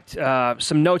 All right,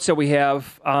 some notes that we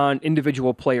have on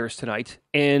individual players tonight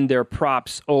and their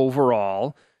props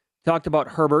overall. Talked about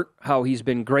Herbert, how he's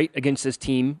been great against this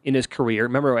team in his career.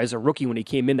 Remember, as a rookie when he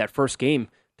came in that first game,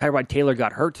 Tyrod Taylor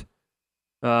got hurt.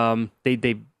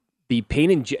 The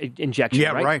pain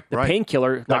injection, right? The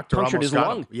painkiller punctured his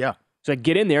lung. Yeah. So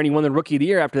get in there, and he won the Rookie of the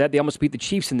Year after that. They almost beat the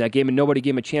Chiefs in that game, and nobody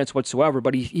gave him a chance whatsoever.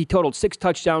 But he totaled 6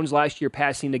 touchdowns last year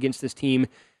passing against this team,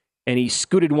 and he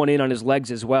scooted one in on his legs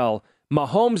as well.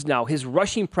 Mahomes now, his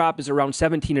rushing prop is around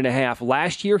 17.5.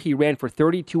 Last year, he ran for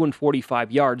 32 and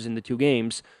 45 yards in the 2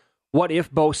 games. What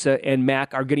if Bosa and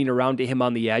Mac are getting around to him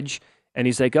on the edge? And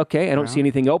he's like, okay, I don't see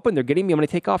anything open. They're getting me. I'm going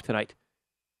to take off tonight.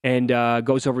 And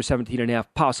goes over 17.5,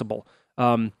 possible.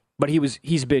 But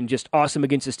he's been just awesome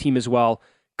against his team as well.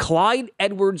 Clyde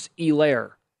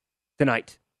Edwards-Helaire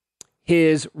tonight.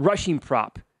 His rushing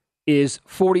prop is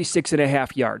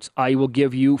 46.5 yards. I will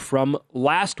give you from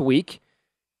last week.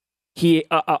 He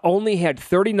only had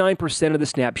 39% of the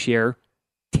snap share,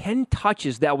 10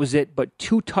 touches, that was it, but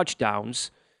 2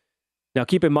 touchdowns. Now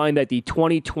keep in mind that the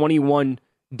 2021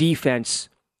 defense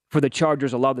for the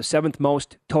Chargers allowed the 7th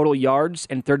most total yards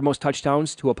and 3rd most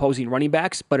touchdowns to opposing running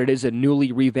backs, but it is a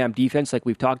newly revamped defense like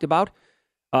we've talked about.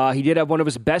 He did have one of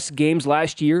his best games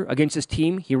last year against his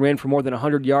team. He ran for more than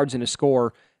 100 yards in a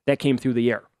score that came through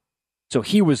the air. So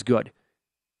he was good.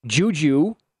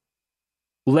 Juju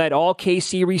led all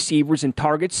KC receivers in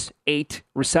targets, 8,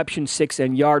 receptions, 6,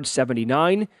 and yards,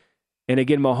 79. And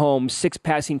again, Mahomes, 6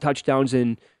 passing touchdowns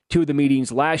in 2 of the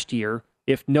meetings last year.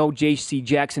 If no J.C.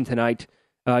 Jackson tonight,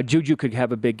 Juju could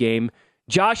have a big game.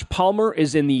 Josh Palmer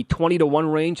is in the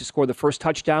 20-1 range to score the first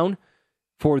touchdown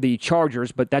for the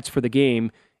Chargers, but that's for the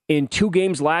game. In 2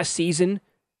 games last season,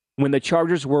 when the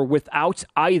Chargers were without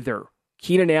either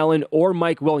Keenan Allen or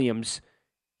Mike Williams,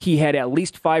 he had at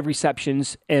least 5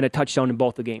 receptions and a touchdown in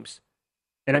both the games.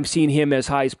 And I'm seeing him as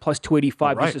high as plus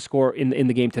 285 just to score in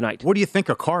the game tonight. What do you think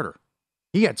of Carter?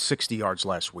 He had 60 yards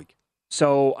last week.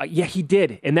 So, yeah, he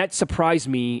did. And that surprised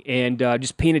me. And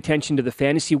just paying attention to the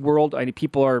fantasy world, I mean,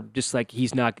 people are just like,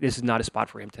 this is not a spot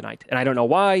for him tonight. And I don't know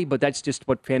why, but that's just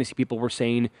what fantasy people were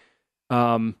saying.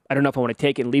 I don't know if I want to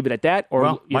take it and leave it at that.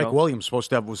 Or Mike Williams was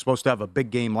supposed to have a big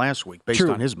game last week based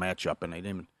on his matchup, and they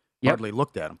didn't hardly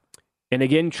looked at him. And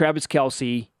again, Travis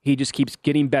Kelce, he just keeps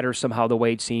getting better somehow the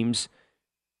way it seems.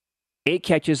 8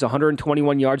 catches,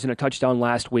 121 yards, and a touchdown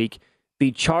last week.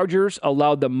 The Chargers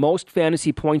allowed the most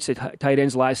fantasy points at tight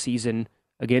ends last season.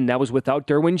 Again, that was without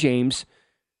Derwin James.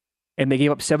 And they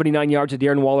gave up 79 yards to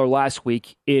Darren Waller last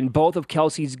week. In both of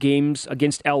Kelce's games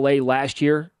against L.A. last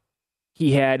year,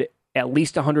 he had at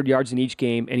least 100 yards in each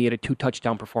game, and he had a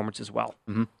 2-touchdown performance as well.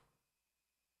 Mm-hmm.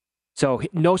 So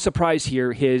no surprise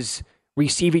here. His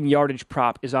receiving yardage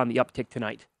prop is on the uptick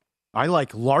tonight. I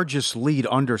like largest lead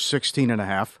under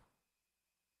 16.5.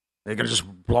 They're going to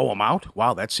just blow them out?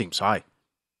 Wow, that seems high.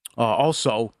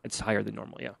 Also, it's higher than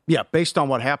normal, yeah. Yeah, based on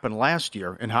what happened last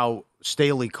year and how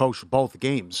Staley coached both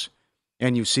games,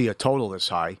 and you see a total this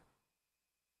high,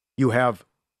 you have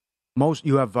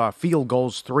field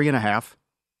goals 3.5,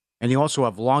 and you also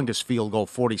have longest field goal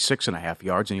 46.5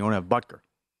 yards, and you don't have Butker.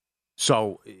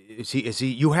 So is he?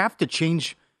 You have to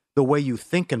change the way you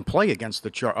think and play against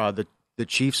the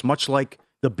Chiefs, much like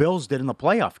the Bills did in the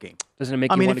playoff game. Doesn't it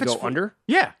make you want to go under?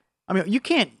 Yeah. I mean, you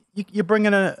can't. You're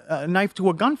bringing a knife to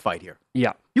a gunfight here.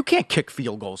 Yeah. You can't kick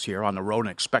field goals here on the road and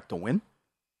expect to win.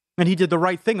 And he did the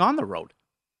right thing on the road.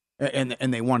 And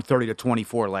they won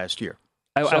 30-24 last year.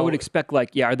 I would expect,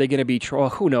 are they going to be,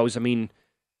 who knows? I mean,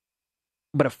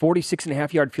 but a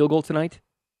 46.5-yard field goal tonight?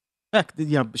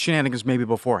 Shenanigans maybe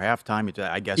before halftime,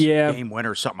 I guess. Yeah. Game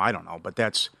winner or something. I don't know. But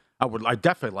I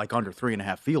definitely like under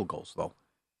 3.5 field goals, though.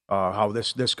 How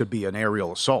this could be an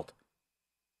aerial assault.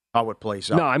 How it plays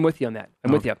out. No, I'm with you on that.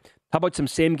 I'm with you. How about some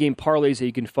same-game parlays that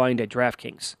you can find at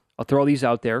DraftKings? I'll throw these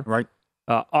out there. Right.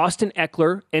 Austin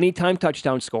Eckler, anytime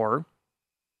touchdown scorer.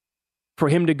 For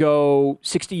him to go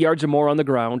 60 yards or more on the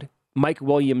ground. Mike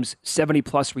Williams,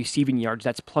 70-plus receiving yards.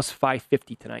 That's plus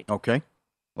 550 tonight. Okay.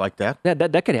 Like that?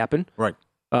 That could happen. Right.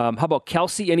 How about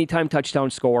Kelce, anytime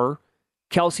touchdown scorer?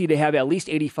 Kelce to have at least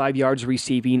 85 yards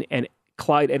receiving, and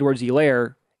Clyde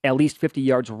Edwards-Helaire, at least 50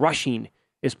 yards rushing,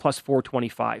 is plus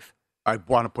 425. I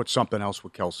want to put something else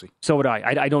with Kelce. So would I.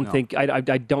 I don't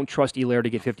trust Helaire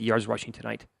to get 50 yards rushing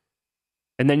tonight.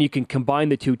 And then you can combine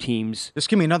the two teams. Just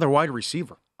give me another wide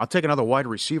receiver. I'll take another wide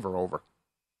receiver over.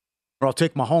 Or I'll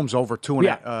take Mahomes over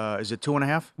 2.5. Is it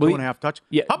 2.5? 2.5 touch?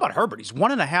 Yeah. How about Herbert? He's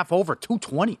 1.5 over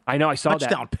 220. I know, I saw that.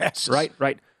 Touchdown passes.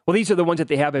 Right. Well, these are the ones that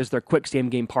they have as their quick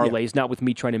same-game parlays, not with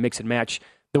me trying to mix and match.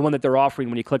 The one that they're offering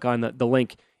when you click on the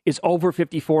link is over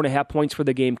 54.5 points for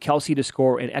the game. Kelce to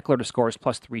score and Eckler to score is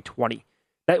plus 320.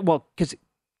 Because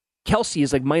Kelce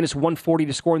is like minus 140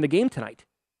 to score in the game tonight.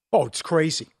 Oh, it's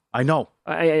crazy. I know.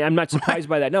 I'm not surprised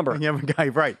by that number. Yeah,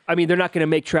 right. I mean, they're not going to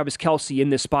make Travis Kelce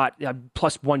in this spot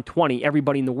plus 120.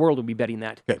 Everybody in the world will be betting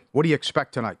that. Okay, what do you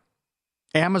expect tonight?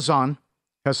 Amazon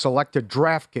has selected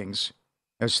DraftKings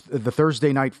as the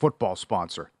Thursday night football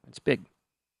sponsor. That's big.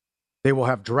 They will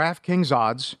have DraftKings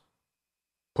odds,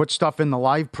 put stuff in the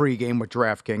live pregame with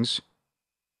DraftKings,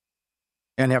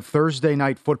 and have Thursday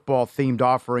night football themed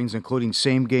offerings, including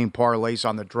same-game parlays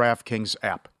on the DraftKings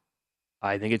app.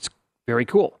 I think it's very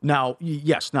cool. Now,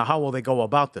 yes. Now, how will they go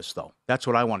about this, though? That's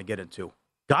what I want to get into.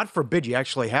 God forbid you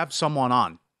actually have someone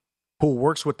on who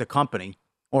works with the company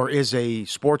or is a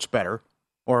sports bettor,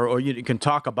 or you can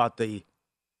talk about the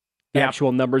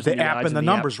actual numbers, the app and the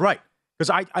numbers, right? Because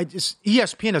I just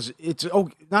ESPN it's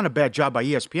not a bad job by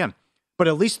ESPN, but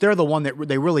at least they're the one that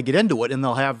they really get into it, and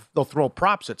they'll throw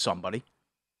props at somebody,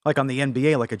 like on the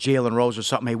NBA, like a Jalen Rose or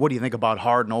something. Hey, what do you think about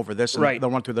Harden over this? And they'll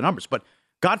run through the numbers. But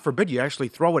God forbid you actually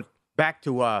throw it back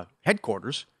to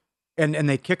headquarters, and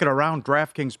they kick it around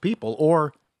DraftKings people,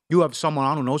 or you have someone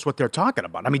on who knows what they're talking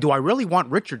about. I mean, do I really want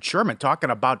Richard Sherman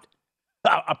talking about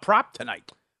a prop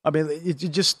tonight? I mean, it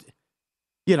just,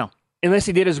 Unless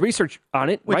he did his research on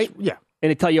it, right? Yeah. And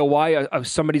to tell you why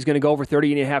somebody's going to go over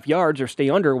 30.5 yards or stay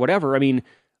under or whatever. I mean,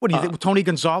 what do you think? Tony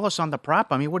Gonzalez on the prop?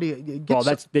 I mean, what do you get? Well,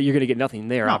 you're going to get nothing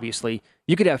there, obviously.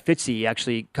 You could have Fitzy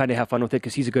actually kind of have fun with it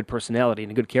because he's a good personality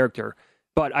and a good character.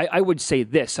 But I would say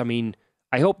this. I mean,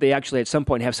 I hope they actually at some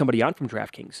point have somebody on from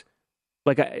DraftKings.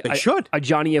 Like they should. A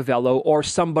Johnny Avello or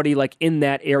somebody like in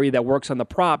that area that works on the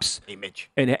props. Hey,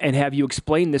 Mitch. And have you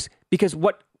explain this. Because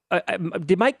what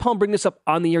did Mike Palm bring this up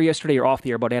on the air yesterday or off the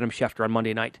air about Adam Schefter on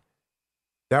Monday night?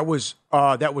 That was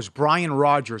Brian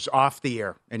Rogers off the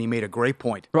air, and he made a great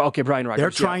point. Okay, Brian Rogers. They're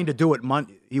trying to do it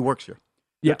Monday. He works here.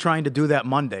 They're trying to do that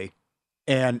Monday,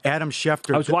 and Adam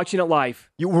Schefter. I was watching it live.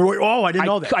 You were? Oh, I didn't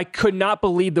know that. I could not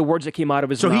believe the words that came out of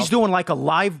his mouth. So he's doing like a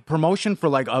live promotion for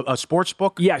like a sports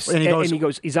book? Yes, and he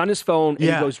goes, he's on his phone, and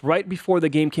he goes right before the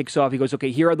game kicks off, he goes,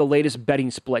 okay, here are the latest betting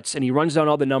splits, and he runs down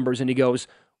all the numbers, and he goes,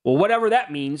 well, whatever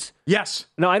that means. Yes.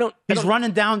 No, I don't. He's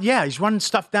running down, he's running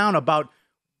stuff down about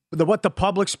what the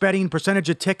public's betting, percentage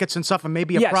of tickets and stuff, and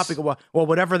maybe a profit. Well,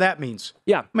 whatever that means.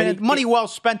 Yeah. I mean, money well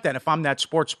spent then if I'm that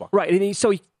sports book. Right. And so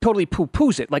he totally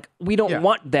poo-poos it. Like, we don't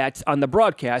want that on the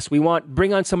broadcast. We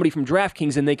bring on somebody from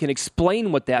DraftKings and they can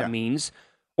explain what that means,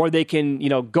 or they can,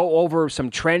 go over some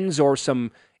trends or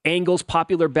some angles,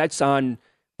 popular bets on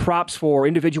props for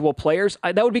individual players.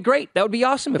 That would be great. That would be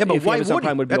awesome if Amazon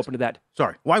Prime would be open to that.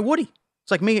 Sorry. Why would he?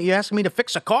 It's like me. You asking me to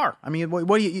fix a car. I mean,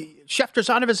 what do you? Schefter's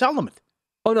out of his element.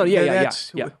 Oh, no, yeah.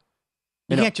 You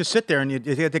can't just sit there and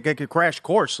you have to get a crash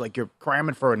course like you're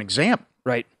cramming for an exam.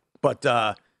 Right. But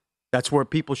that's where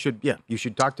people should, you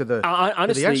should talk to the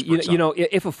honestly, to the experts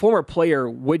if a former player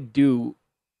would do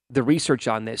the research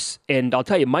on this, and I'll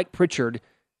tell you, Mike Pritchard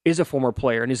is a former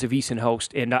player and is a VSiN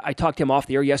host, and I talked to him off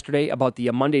the air yesterday about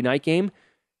the Monday night game,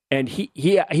 and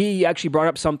he actually brought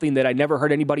up something that I never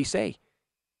heard anybody say.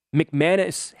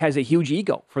 McManus has a huge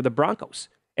ego for the Broncos.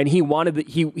 And he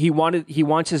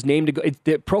wants his name to go.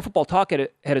 The Pro Football Talk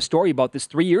had a story about this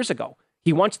 3 years ago.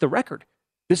 He wants the record.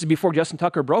 This is before Justin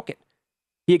Tucker broke it.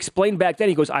 He explained back then,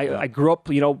 he goes, I grew up,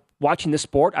 watching this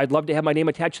sport. I'd love to have my name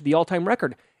attached to the all-time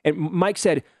record. And Mike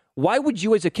said, why would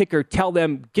you as a kicker tell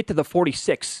them, get to the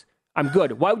 46? I'm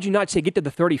good. Why would you not say, get to the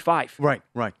 35? Right.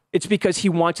 It's because he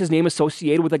wants his name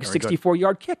associated with like a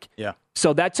 64-yard kick. Yeah.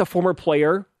 So that's a former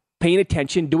player paying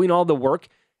attention, doing all the work.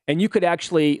 And you could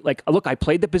actually, look, I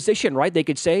played the position, right? They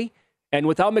could say, and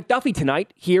without McDuffie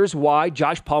tonight, here's why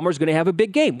Josh Palmer's going to have a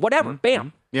big game. Whatever,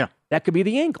 bam. Yeah. That could be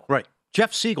the angle. Right.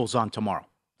 Jeff Siegel's on tomorrow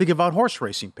to give out horse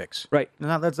racing picks. Right.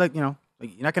 Now, that's like, you're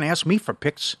not going to ask me for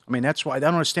picks. I mean, that's why I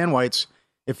don't understand why it's,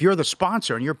 if you're the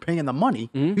sponsor and you're paying the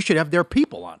money, you should have their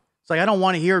people on. It's like, I don't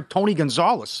want to hear Tony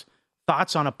Gonzalez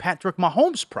thoughts on a Patrick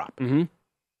Mahomes prop. Mm-hmm.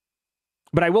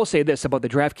 But I will say this about the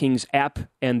DraftKings app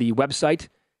and the website.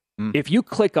 If you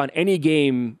click on any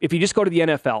game, if you just go to the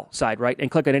NFL side, right,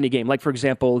 and click on any game, like, for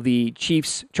example, the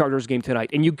Chiefs-Chargers game tonight,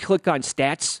 and you click on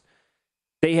stats,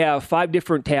 they have 5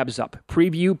 different tabs up: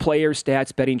 preview, players,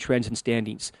 stats, betting trends, and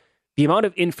standings. The amount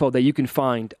of info that you can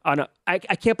find on I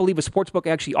can't believe a sportsbook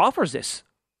actually offers this.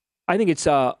 I think it's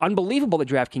unbelievable that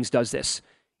DraftKings does this.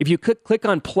 If you click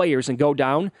on players and go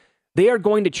down, they are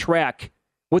going to track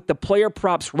with the player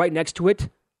props right next to it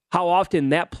how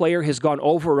often that player has gone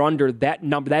over or under that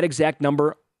number, that exact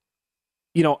number,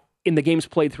 in the games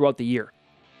played throughout the year.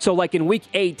 So like in week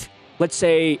 8, let's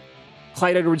say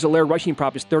Clyde Edwards-Helaire rushing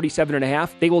prop is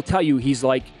 37.5. They will tell you he's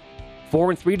like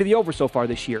 4-3 to the over so far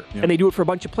this year. Yeah. And they do it for a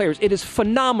bunch of players. It is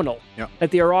phenomenal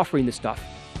that they are offering this stuff.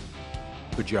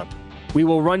 Good job. We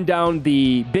will run down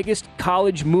the biggest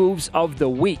college moves of the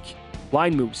week,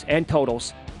 line moves and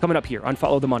totals, coming up here on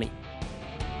Follow the Money.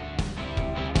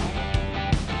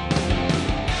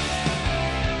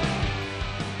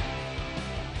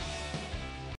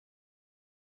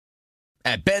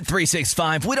 At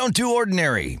Bet365, we don't do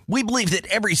ordinary. We believe that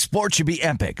every sport should be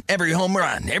epic. Every home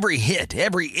run, every hit,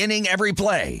 every inning, every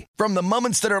play. From the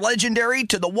moments that are legendary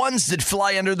to the ones that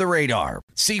fly under the radar.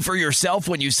 See for yourself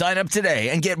when you sign up today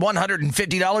and get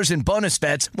 $150 in bonus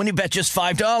bets when you bet just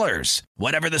 $5.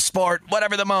 Whatever the sport,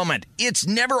 whatever the moment, it's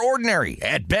never ordinary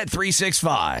at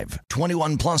Bet365.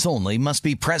 21 plus only. Must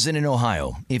be present in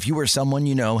Ohio. If you or someone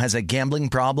you know has a gambling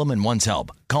problem and wants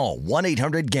help, call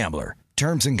 1-800-GAMBLER.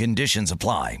 Terms and conditions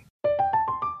apply.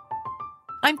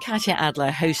 I'm Katya Adler,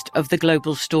 host of The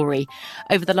Global Story.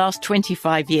 Over the last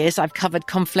 25 years, I've covered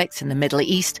conflicts in the Middle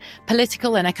East,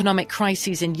 political and economic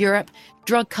crises in Europe,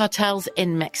 drug cartels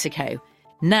in Mexico.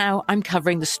 Now I'm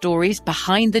covering the stories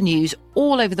behind the news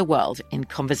all over the world in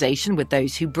conversation with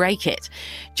those who break it.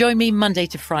 Join me Monday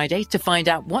to Friday to find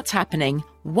out what's happening,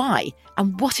 why,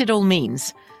 and what it all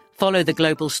means. Follow The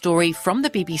Global Story from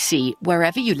the BBC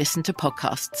wherever you listen to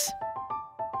podcasts.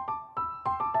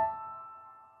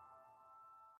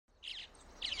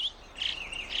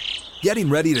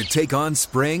 Getting ready to take on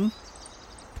spring?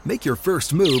 Make your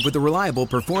first move with the reliable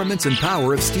performance and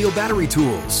power of Steel battery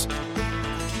tools.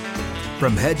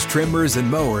 From hedge trimmers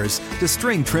and mowers to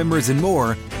string trimmers and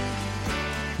more,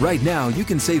 right now you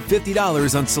can save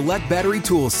 $50 on select battery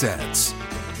tool sets.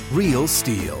 Real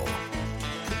STIHL.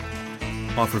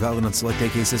 Offer valid on select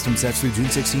AK system sets through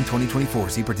June 16, 2024.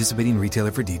 See participating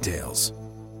retailer for details.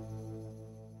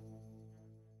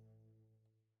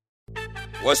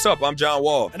 What's up? I'm John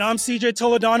Wall. And I'm CJ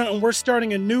Toledano, and we're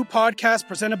starting a new podcast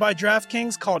presented by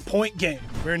DraftKings called Point Game.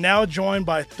 We're now joined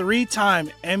by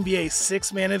three-time NBA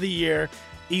Sixth Man of the Year,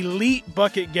 elite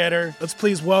bucket getter. Let's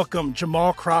please welcome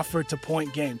Jamal Crawford to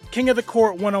Point Game. King of the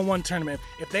Court one-on-one tournament.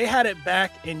 If they had it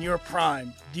back in your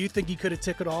prime, do you think you could have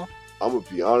took it all? I'm going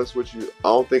to be honest with you. I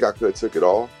don't think I could have took it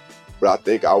all, but I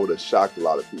think I would have shocked a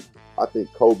lot of people. I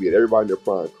think Kobe and everybody in their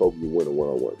prime, Kobe would win a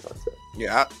one-on-one contest.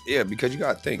 Yeah, because you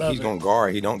got to think, he's going to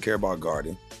guard. He don't care about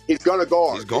guarding. He's going to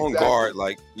guard. He's going to guard.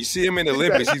 Like, you see him in the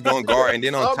Olympics, he's going to guard. And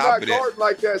then on top of that. I'm not guarding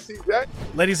like that, CJ.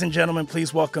 Ladies and gentlemen,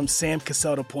 please welcome Sam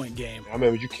Cassell to Point Game. I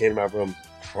remember you came in my room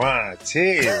crying,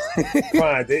 tears,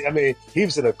 crying. I mean, he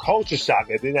was in a culture shock.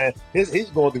 And then he's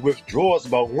going through withdrawals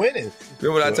about winning.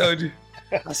 Remember what I told you?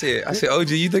 I said,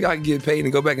 OG, you think I can get paid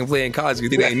and go back and play in college? You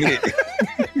think I ain't it?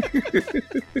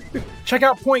 Check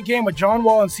out Point Game with John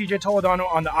Wall and CJ Toledano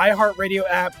on the iHeartRadio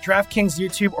app, DraftKings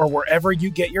YouTube, or wherever you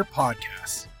get your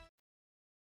podcasts.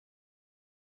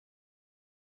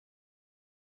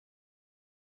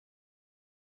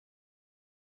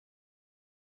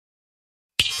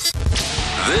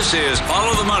 This is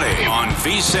Follow the Money on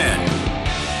VSiN.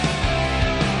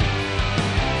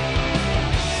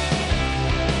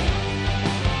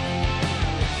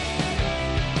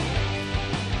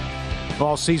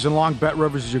 All season long,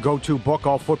 BetRivers is your go-to book,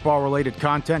 all football-related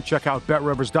content. Check out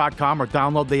BetRivers.com or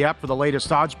download the app for the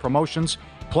latest odds, promotions,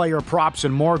 player props,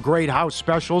 and more great house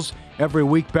specials. Every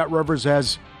week, BetRivers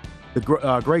has the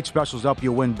great specials to help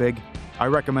you win big. I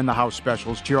recommend the house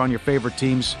specials. Cheer on your favorite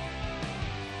teams.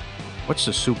 What's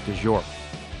the soup du jour?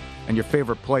 And your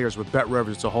favorite players with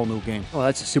BetRivers. It's a whole new game. Oh,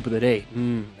 that's the soup of the day.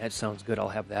 That sounds good. I'll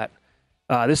have that.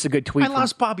 This is a good tweet. I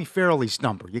lost Bobby Farrelly's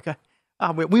number.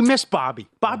 We missed Bobby.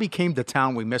 Bobby came to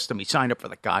town. We missed him. He signed up for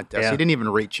the contest. He didn't even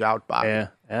reach out, Bobby.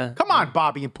 Yeah. Come on,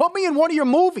 Bobby, and put me in one of your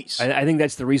movies. I think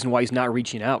that's the reason why he's not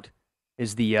reaching out,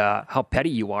 is the how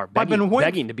petty you are.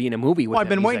 Begging to be in a movie with him. I've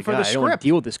been waiting for the script. I don't want to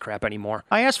deal with this crap anymore.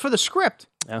 I asked for the script.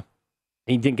 Yeah.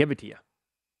 He didn't give it to you.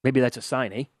 Maybe that's a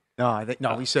sign, eh?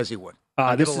 No, he says he would.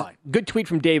 This is a good tweet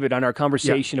from David on our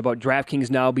conversation about DraftKings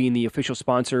now being the official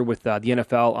sponsor with the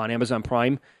NFL on Amazon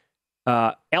Prime.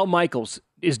 Al Michaels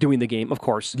is doing the game, of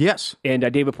course. Yes. And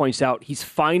David points out he's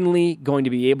finally going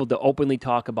to be able to openly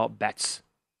talk about bets.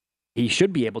 He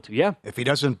should be able to, yeah. If he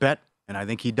doesn't bet, and I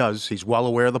think he does, he's well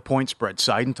aware of the point spread,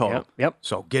 side and total. Yep.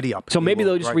 So giddy up. So maybe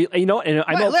they'll just,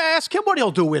 ask him what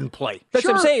he'll do in play. That's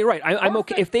what I'm saying, right. I'm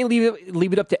okay. If they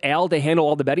leave it up to Al to handle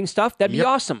all the betting stuff, that'd be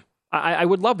awesome. I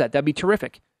would love that. That'd be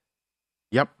terrific.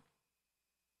 Yep.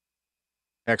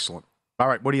 Excellent. All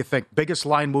right, what do you think? Biggest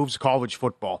line moves, college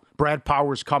football. Brad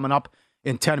Powers coming up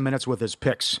in 10 minutes with his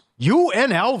picks.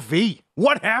 UNLV.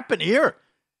 What happened here?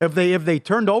 If they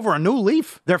turned over a new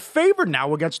leaf, they're favored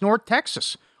now against North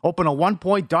Texas. Open a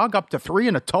 1-point dog up to 3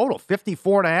 in a total,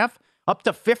 54.5 up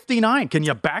to 59. Can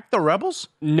you back the Rebels?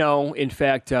 No, in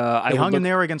fact, they hung in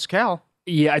there against Cal.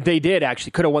 Yeah, they did actually.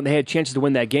 Could have won. They had chances to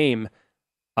win that game.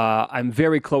 I'm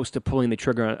very close to pulling the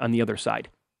trigger on the other side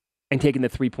and taking the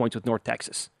 3 points with North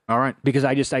Texas. All right, because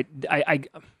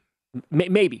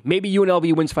maybe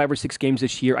UNLV wins 5 or 6 games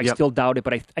this year. I still doubt it,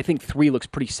 but I think 3 looks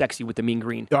pretty sexy with the mean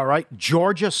green. All right,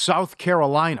 Georgia, South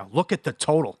Carolina. Look at the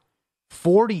total,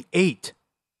 48,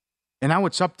 and now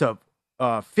it's up to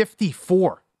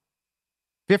 54,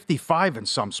 55 in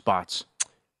some spots.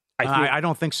 I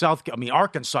don't think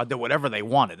Arkansas did whatever they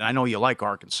wanted, and I know you like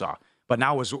Arkansas, but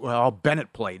now is how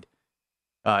Bennett played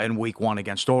in week 1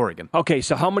 against Oregon. Okay,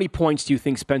 so how many points do you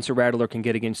think Spencer Rattler can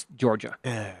get against Georgia?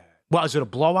 Well, is it a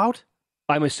blowout?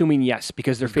 I'm assuming yes,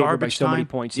 because they're favored by so many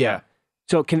points. Yeah.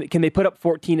 So can they put up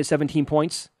 14 to 17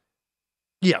 points?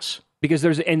 Yes. Because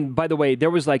and by the way, there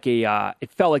was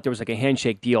it felt like there was like a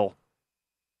handshake deal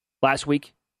last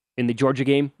week in the Georgia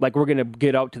game. Like, we're going to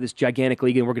get out to this gigantic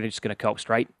league and we're just going to coast,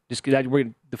 right?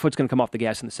 The foot's going to come off the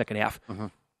gas in the second half. Mm-hmm.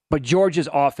 But Georgia's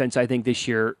offense, I think this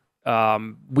year,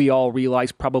 we all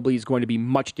realize probably is going to be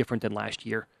much different than last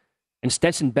year. And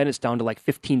Stetson Bennett's down to like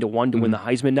 15-1 to win the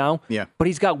Heisman now. Yeah. But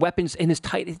he's got weapons in his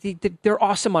tight. They're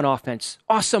awesome on offense.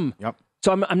 Awesome. Yep.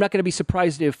 So I'm not going to be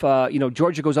surprised if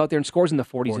Georgia goes out there and scores in the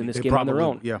 40s in this game on their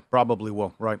own. Yeah, probably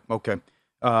will. Right. Okay.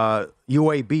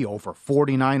 UAB over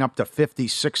 49 up to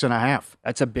 56.5.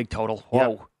 That's a big total. Whoa.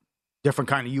 Yeah. Different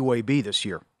kind of UAB this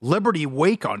year. Liberty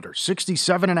Wake under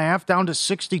 67.5 down to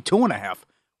 62.5.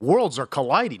 Worlds are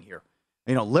colliding here.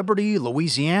 Liberty,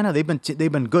 Louisiana, they've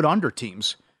been good under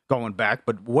teams going back,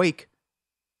 but Wake,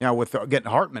 with getting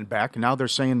Hartman back, now they're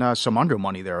saying some under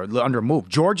money there, under move.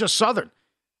 Georgia Southern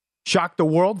shocked the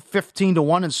world,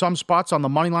 15-1 in some spots on the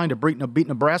money line to beat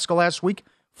Nebraska last week,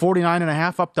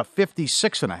 49.5 up to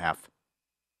 56.5.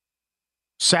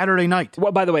 Saturday night.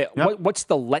 Well, by the way, what's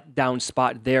the letdown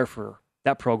spot there for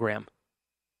that program?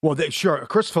 Well, sure.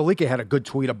 Chris Felica had a good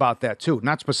tweet about that, too.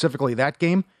 Not specifically that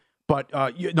game, but,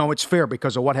 it's fair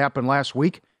because of what happened last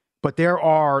week. But there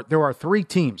are 3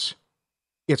 teams.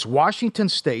 It's Washington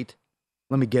State.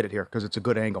 Let me get it here because it's a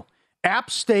good angle. App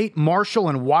State, Marshall,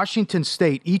 and Washington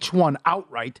State each won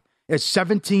outright as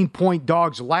 17-point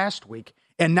dogs last week,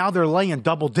 and now they're laying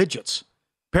double digits.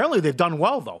 Apparently they've done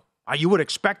well, though. You would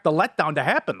expect the letdown to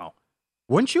happen, though.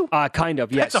 Wouldn't you? Kind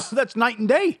of, yes. That's night and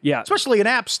day. Yeah. Especially in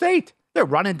App State. They're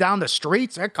running down the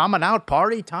streets. They're coming out,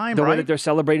 party time, the right? way that they're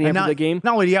celebrating after the game.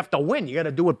 Not only do you have to win, you got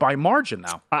to do it by margin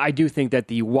now. I do think that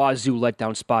the Wazoo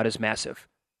letdown spot is massive.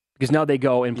 Because now they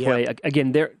go and play,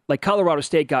 again, they're like Colorado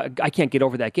State I can't get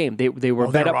over that game. They were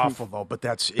bet up awful, though, but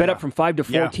that's bet up from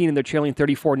 5-14 and they're trailing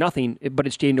 34-0, but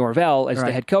it's Jay Norvell as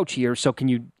the head coach here. So can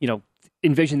you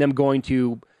envision them going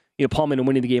to Pullman and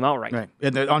winning the game outright? Right.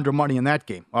 And they're under money in that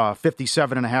game.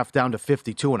 57.5 down to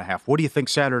 52.5. What do you think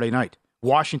Saturday night?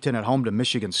 Washington at home to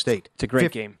Michigan State. It's a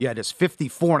great game. Yeah, it is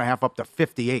 54.5 up to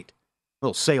 58. A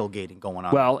little sailgating going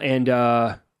on. Well, and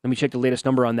let me check the latest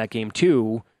number on that game,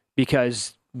 too,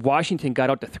 because Washington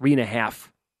got out to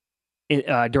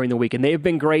 3.5 during the week, and they have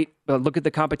been great. Look at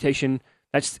the competition.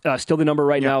 That's still the number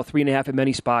right now, 3.5 at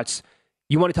many spots.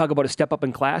 You want to talk about a step up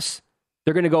in class?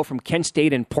 They're going to go from Kent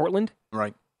State and Portland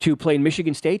to playing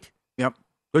Michigan State. Yep.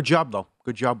 Good job, though.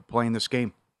 Good job playing this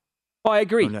game. Oh, I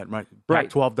agree. Right.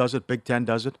 Pac-12 does it. Big Ten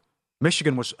does it.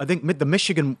 Michigan I think the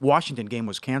Michigan-Washington game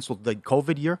was canceled the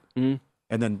COVID year. Mm-hmm.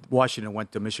 And then Washington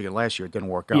went to Michigan last year. It didn't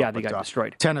work out. Yeah, they got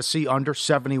destroyed. Tennessee under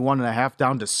 71.5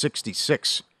 down to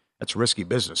 66. That's risky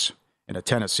business in a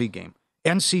Tennessee game.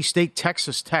 NC State,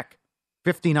 Texas Tech,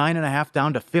 59.5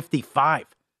 down to 55.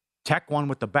 Tech won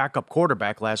with the backup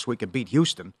quarterback last week and beat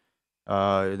Houston.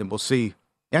 Then we'll see.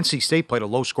 NC State played a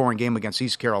low-scoring game against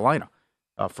East Carolina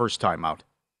first time out.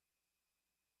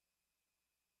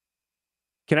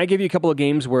 Can I give you a couple of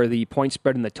games where the point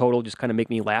spread and the total just kind of make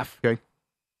me laugh? Okay.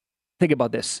 Think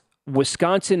about this.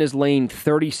 Wisconsin is laying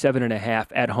 37.5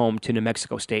 at home to New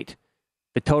Mexico State.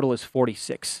 The total is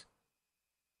 46.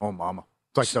 Oh, mama.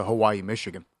 It's like the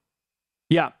Hawaii-Michigan.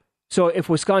 Yeah. So if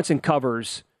Wisconsin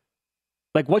covers,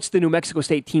 what's the New Mexico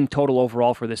State team total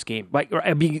overall for this game?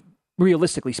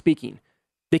 Realistically speaking,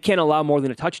 they can't allow more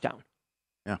than a touchdown.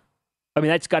 Yeah. I mean,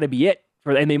 that's got to be it.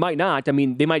 And they might not. I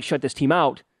mean, they might shut this team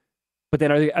out. But then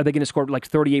are they going to score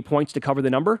 38 points to cover the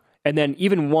number? And then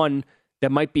even one that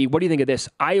might be, what do you think of this?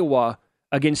 Iowa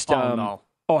against... no.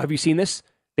 Oh, have you seen this?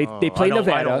 They play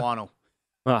Nevada. I don't want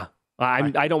to.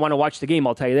 I don't want to watch the game,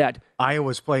 I'll tell you that.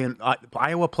 Iowa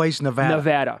plays Nevada.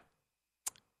 Nevada.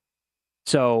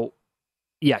 So,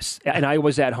 yes, and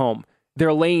Iowa's at home.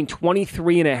 They're laying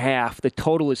 23.5. The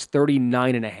total is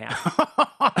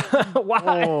 39.5. Wow.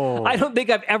 Oh. I don't think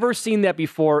I've ever seen that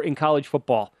before in college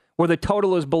football, where the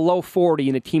total is below 40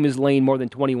 and the team is laying more than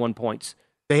 21 points.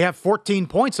 They have 14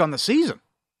 points on the season,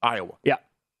 Iowa. Yeah.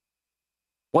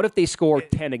 What if they score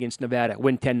 10 against Nevada,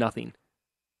 win 10-0?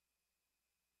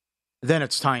 Then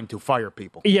it's time to fire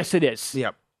people. Yes, it is.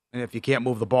 Yep. And if you can't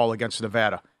move the ball against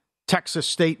Nevada. Texas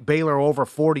State, Baylor over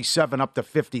 47 up to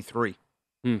 53.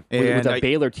 With a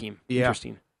Baylor team. Yeah.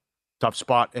 Interesting. Tough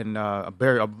spot. And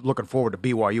I'm looking forward to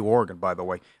BYU, Oregon, by the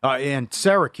way. And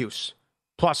Syracuse.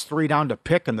 +3 down to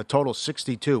Pick, and the total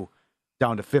 62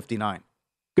 down to 59.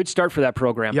 Good start for that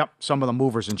program. Yep, some of the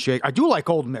movers and shake. I do like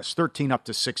Ole Miss, 13 up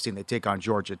to 16. They take on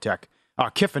Georgia Tech.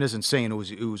 Kiffin isn't saying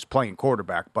who's playing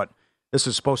quarterback, but this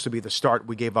is supposed to be the start.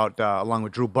 We gave out, along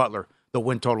with Drew Butler, the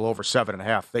win total over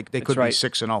 7.5. They could be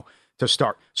 6-0 to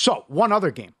start. So, one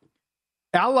other game.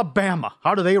 Alabama,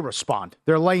 how do they respond?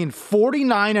 They're laying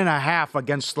 49.5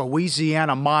 against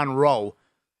Louisiana Monroe.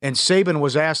 And Saban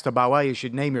was asked about, you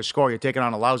should name your score. You're taking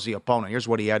on a lousy opponent. Here's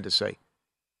what he had to say.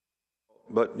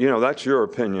 But, that's your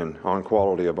opinion on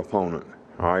quality of opponent,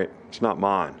 all right? It's not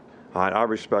mine. All right? I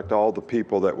respect all the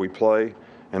people that we play,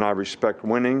 and I respect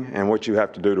winning and what you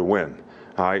have to do to win,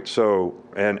 all right? So,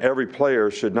 and every player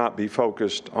should not be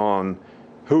focused on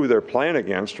who they're playing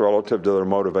against relative to their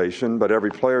motivation, but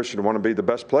every player should want to be the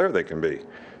best player they can be.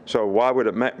 So why would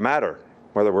it matter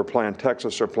whether we're playing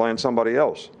Texas or playing somebody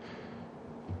else?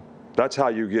 That's how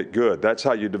you get good. That's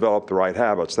how you develop the right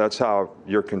habits. That's how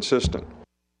you're consistent.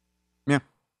 Yeah,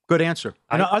 good answer.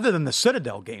 Other than the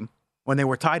Citadel game, when they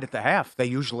were tied at the half, they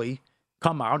usually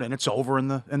come out, and it's over in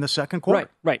the second quarter.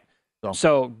 Right.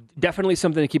 So definitely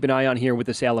something to keep an eye on here with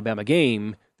this Alabama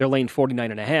game. They're laying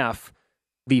 49.5.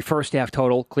 The first half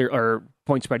total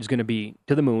point spread is going to be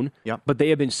to the moon. Yep. But they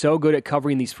have been so good at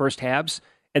covering these first halves.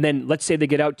 And then let's say they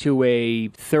get out to a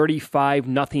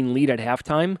 35-0 lead at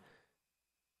halftime.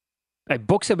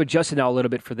 Books have adjusted now a little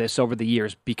bit for this over the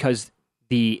years because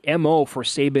the MO for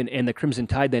Saban and the Crimson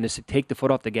Tide then is to take the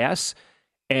foot off the gas.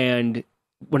 And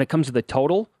when it comes to the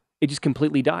total, it just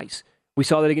completely dies. We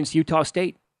saw that against Utah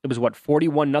State. It was,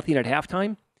 41-0 at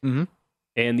halftime? Mm-hmm.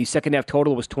 And the second half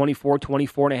total was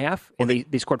 24.5. And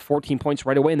they scored 14 points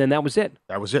right away, and then that was it.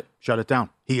 That was it. Shut it down.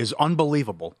 He is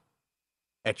unbelievable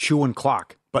at chewing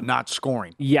clock, but not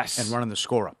scoring. Yes. And running the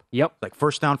score up. Yep. Like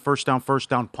first down,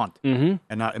 punt. Mm-hmm.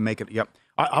 And make it, yep.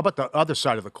 How about the other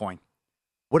side of the coin?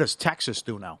 What does Texas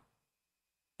do now?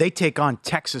 They take on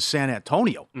Texas San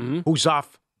Antonio, who's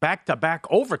off back-to-back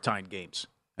overtime games.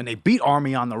 And they beat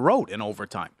Army on the road in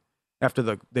overtime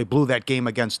after they blew that game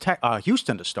against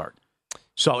Houston to start.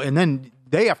 So, and then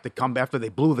they have to come after they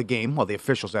blew the game. Well, the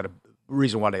officials had a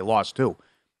reason why they lost, too.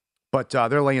 But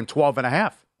they're laying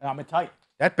 12.5. I'm going to tell you,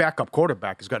 that backup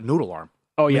quarterback has got noodle arm.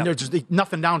 Oh, yeah. I mean, there's just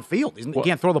nothing downfield. He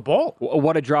can't throw the ball.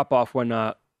 What a drop-off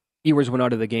when Ewers went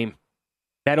out of the game.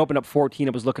 That opened up 14.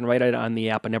 It was looking right at it on the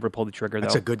app. I never pulled the trigger, though.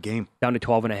 That's a good game. Down to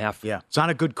 12.5. Yeah. It's not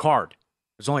a good card.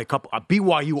 There's only a couple.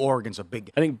 BYU Oregon's a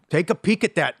big. I think. Take a peek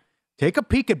at that. Take a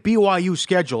peek at BYU's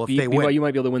schedule if they win. BYU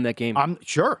might be able to win that game. I'm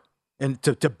sure. And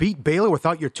to beat Baylor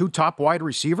without your two top wide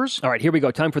receivers? All right, here we go.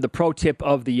 Time for the pro tip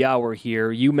of the hour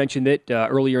here. You mentioned it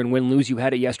earlier in Win Lose. You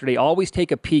had it yesterday. Always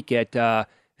take a peek at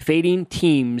fading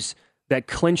teams that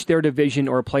clinch their division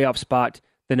or a playoff spot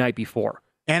the night before.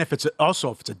 And if it's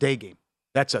a day game.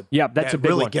 That's a big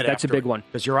really one. Get That's a big one.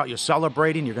 Because you're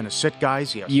celebrating, you're going to sit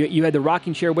guys. Yes. You had the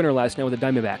rocking chair winner last night with the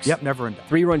Diamondbacks. Yep, never in doubt.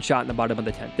 3-run shot in the bottom of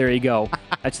the 10th. There you go.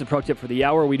 That's the pro tip for the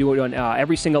hour. We do it on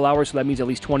every single hour, so that means at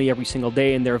least 20 every single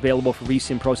day, and they're available for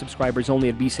VSiN Pro subscribers only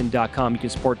at VSiN.com. You can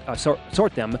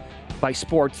sort them by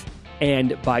sports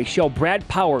and by show. Brad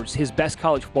Powers, his best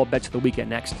college football bets of the weekend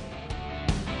next.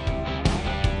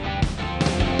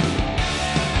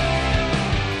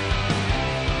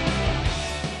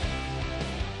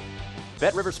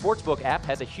 BetRivers Sportsbook app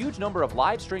has a huge number of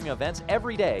live streaming events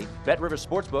every day. BetRivers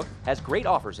Sportsbook has great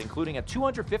offers, including a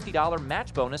 $250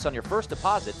 match bonus on your first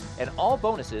deposit, and all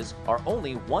bonuses are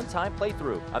only one-time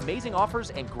playthrough. Amazing offers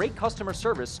and great customer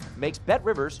service makes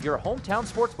BetRivers your hometown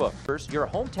sportsbook. Your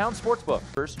hometown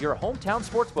sportsbook. Your hometown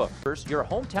sportsbook. Your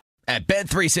hometown. At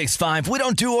Bet365, we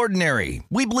don't do ordinary.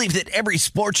 We believe that every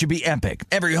sport should be epic.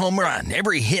 Every home run,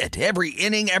 every hit, every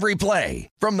inning, every play.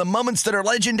 From the moments that are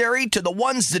legendary to the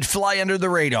ones that fly under the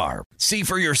radar. See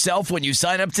for yourself when you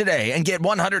sign up today and get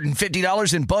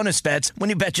 $150 in bonus bets when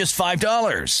you bet just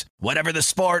 $5. Whatever the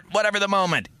sport, whatever the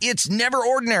moment, it's never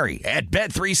ordinary at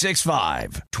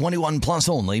Bet365. 21 plus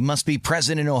only. Must be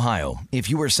present in Ohio. If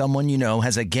you or someone you know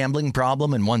has a gambling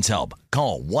problem and wants help,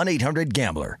 call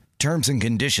 1-800-GAMBLER. Terms and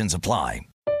conditions apply.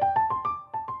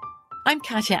 I'm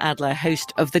Katya Adler,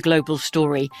 host of The Global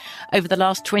Story. Over the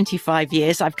last 25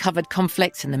 years, I've covered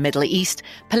conflicts in the Middle East,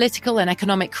 political and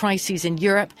economic crises in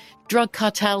Europe, drug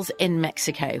cartels in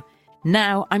Mexico.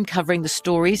 Now I'm covering the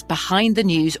stories behind the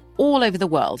news all over the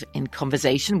world in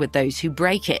conversation with those who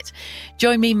break it.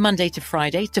 Join me Monday to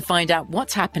Friday to find out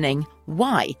what's happening,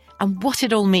 why, and what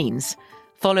it all means.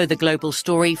 Follow The Global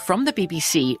Story from the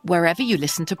BBC wherever you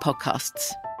listen to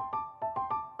podcasts.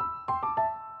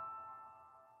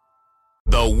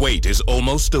 The wait is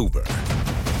almost over.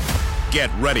 Get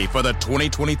ready for the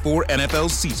 2024 NFL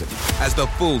season as the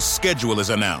full schedule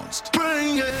is announced.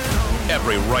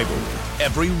 Every rivalry,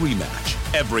 every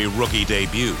rematch, every rookie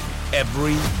debut,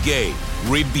 every game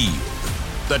revealed.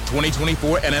 The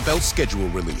 2024 NFL schedule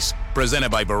release, presented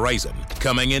by Verizon,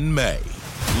 coming in May.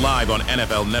 Live on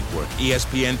NFL Network,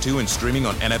 ESPN2, and streaming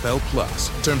on NFL Plus.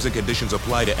 Terms and conditions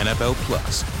apply to NFL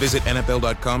Plus. Visit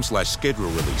NFL.com/schedule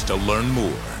release to learn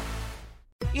more.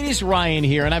 It is Ryan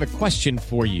here, and I have a question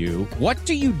for you. What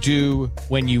do you do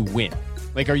when you win?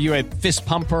 Like, are you a fist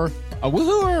pumper, a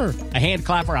woo-hooer, a hand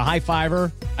clapper, a high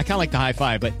fiver? I kind of like the high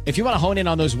five, but if you want to hone in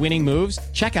on those winning moves,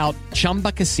 check out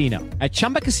Chumba Casino. At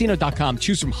ChumbaCasino.com,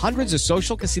 choose from hundreds of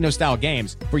social casino-style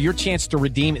games for your chance to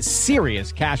redeem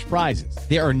serious cash prizes.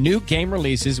 There are new game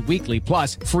releases weekly,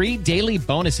 plus free daily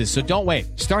bonuses, so don't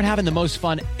wait. Start having the most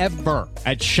fun ever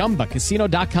at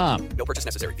ChumbaCasino.com. No purchase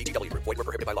necessary. VGW. Void where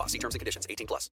prohibited by law. See terms and conditions. 18+.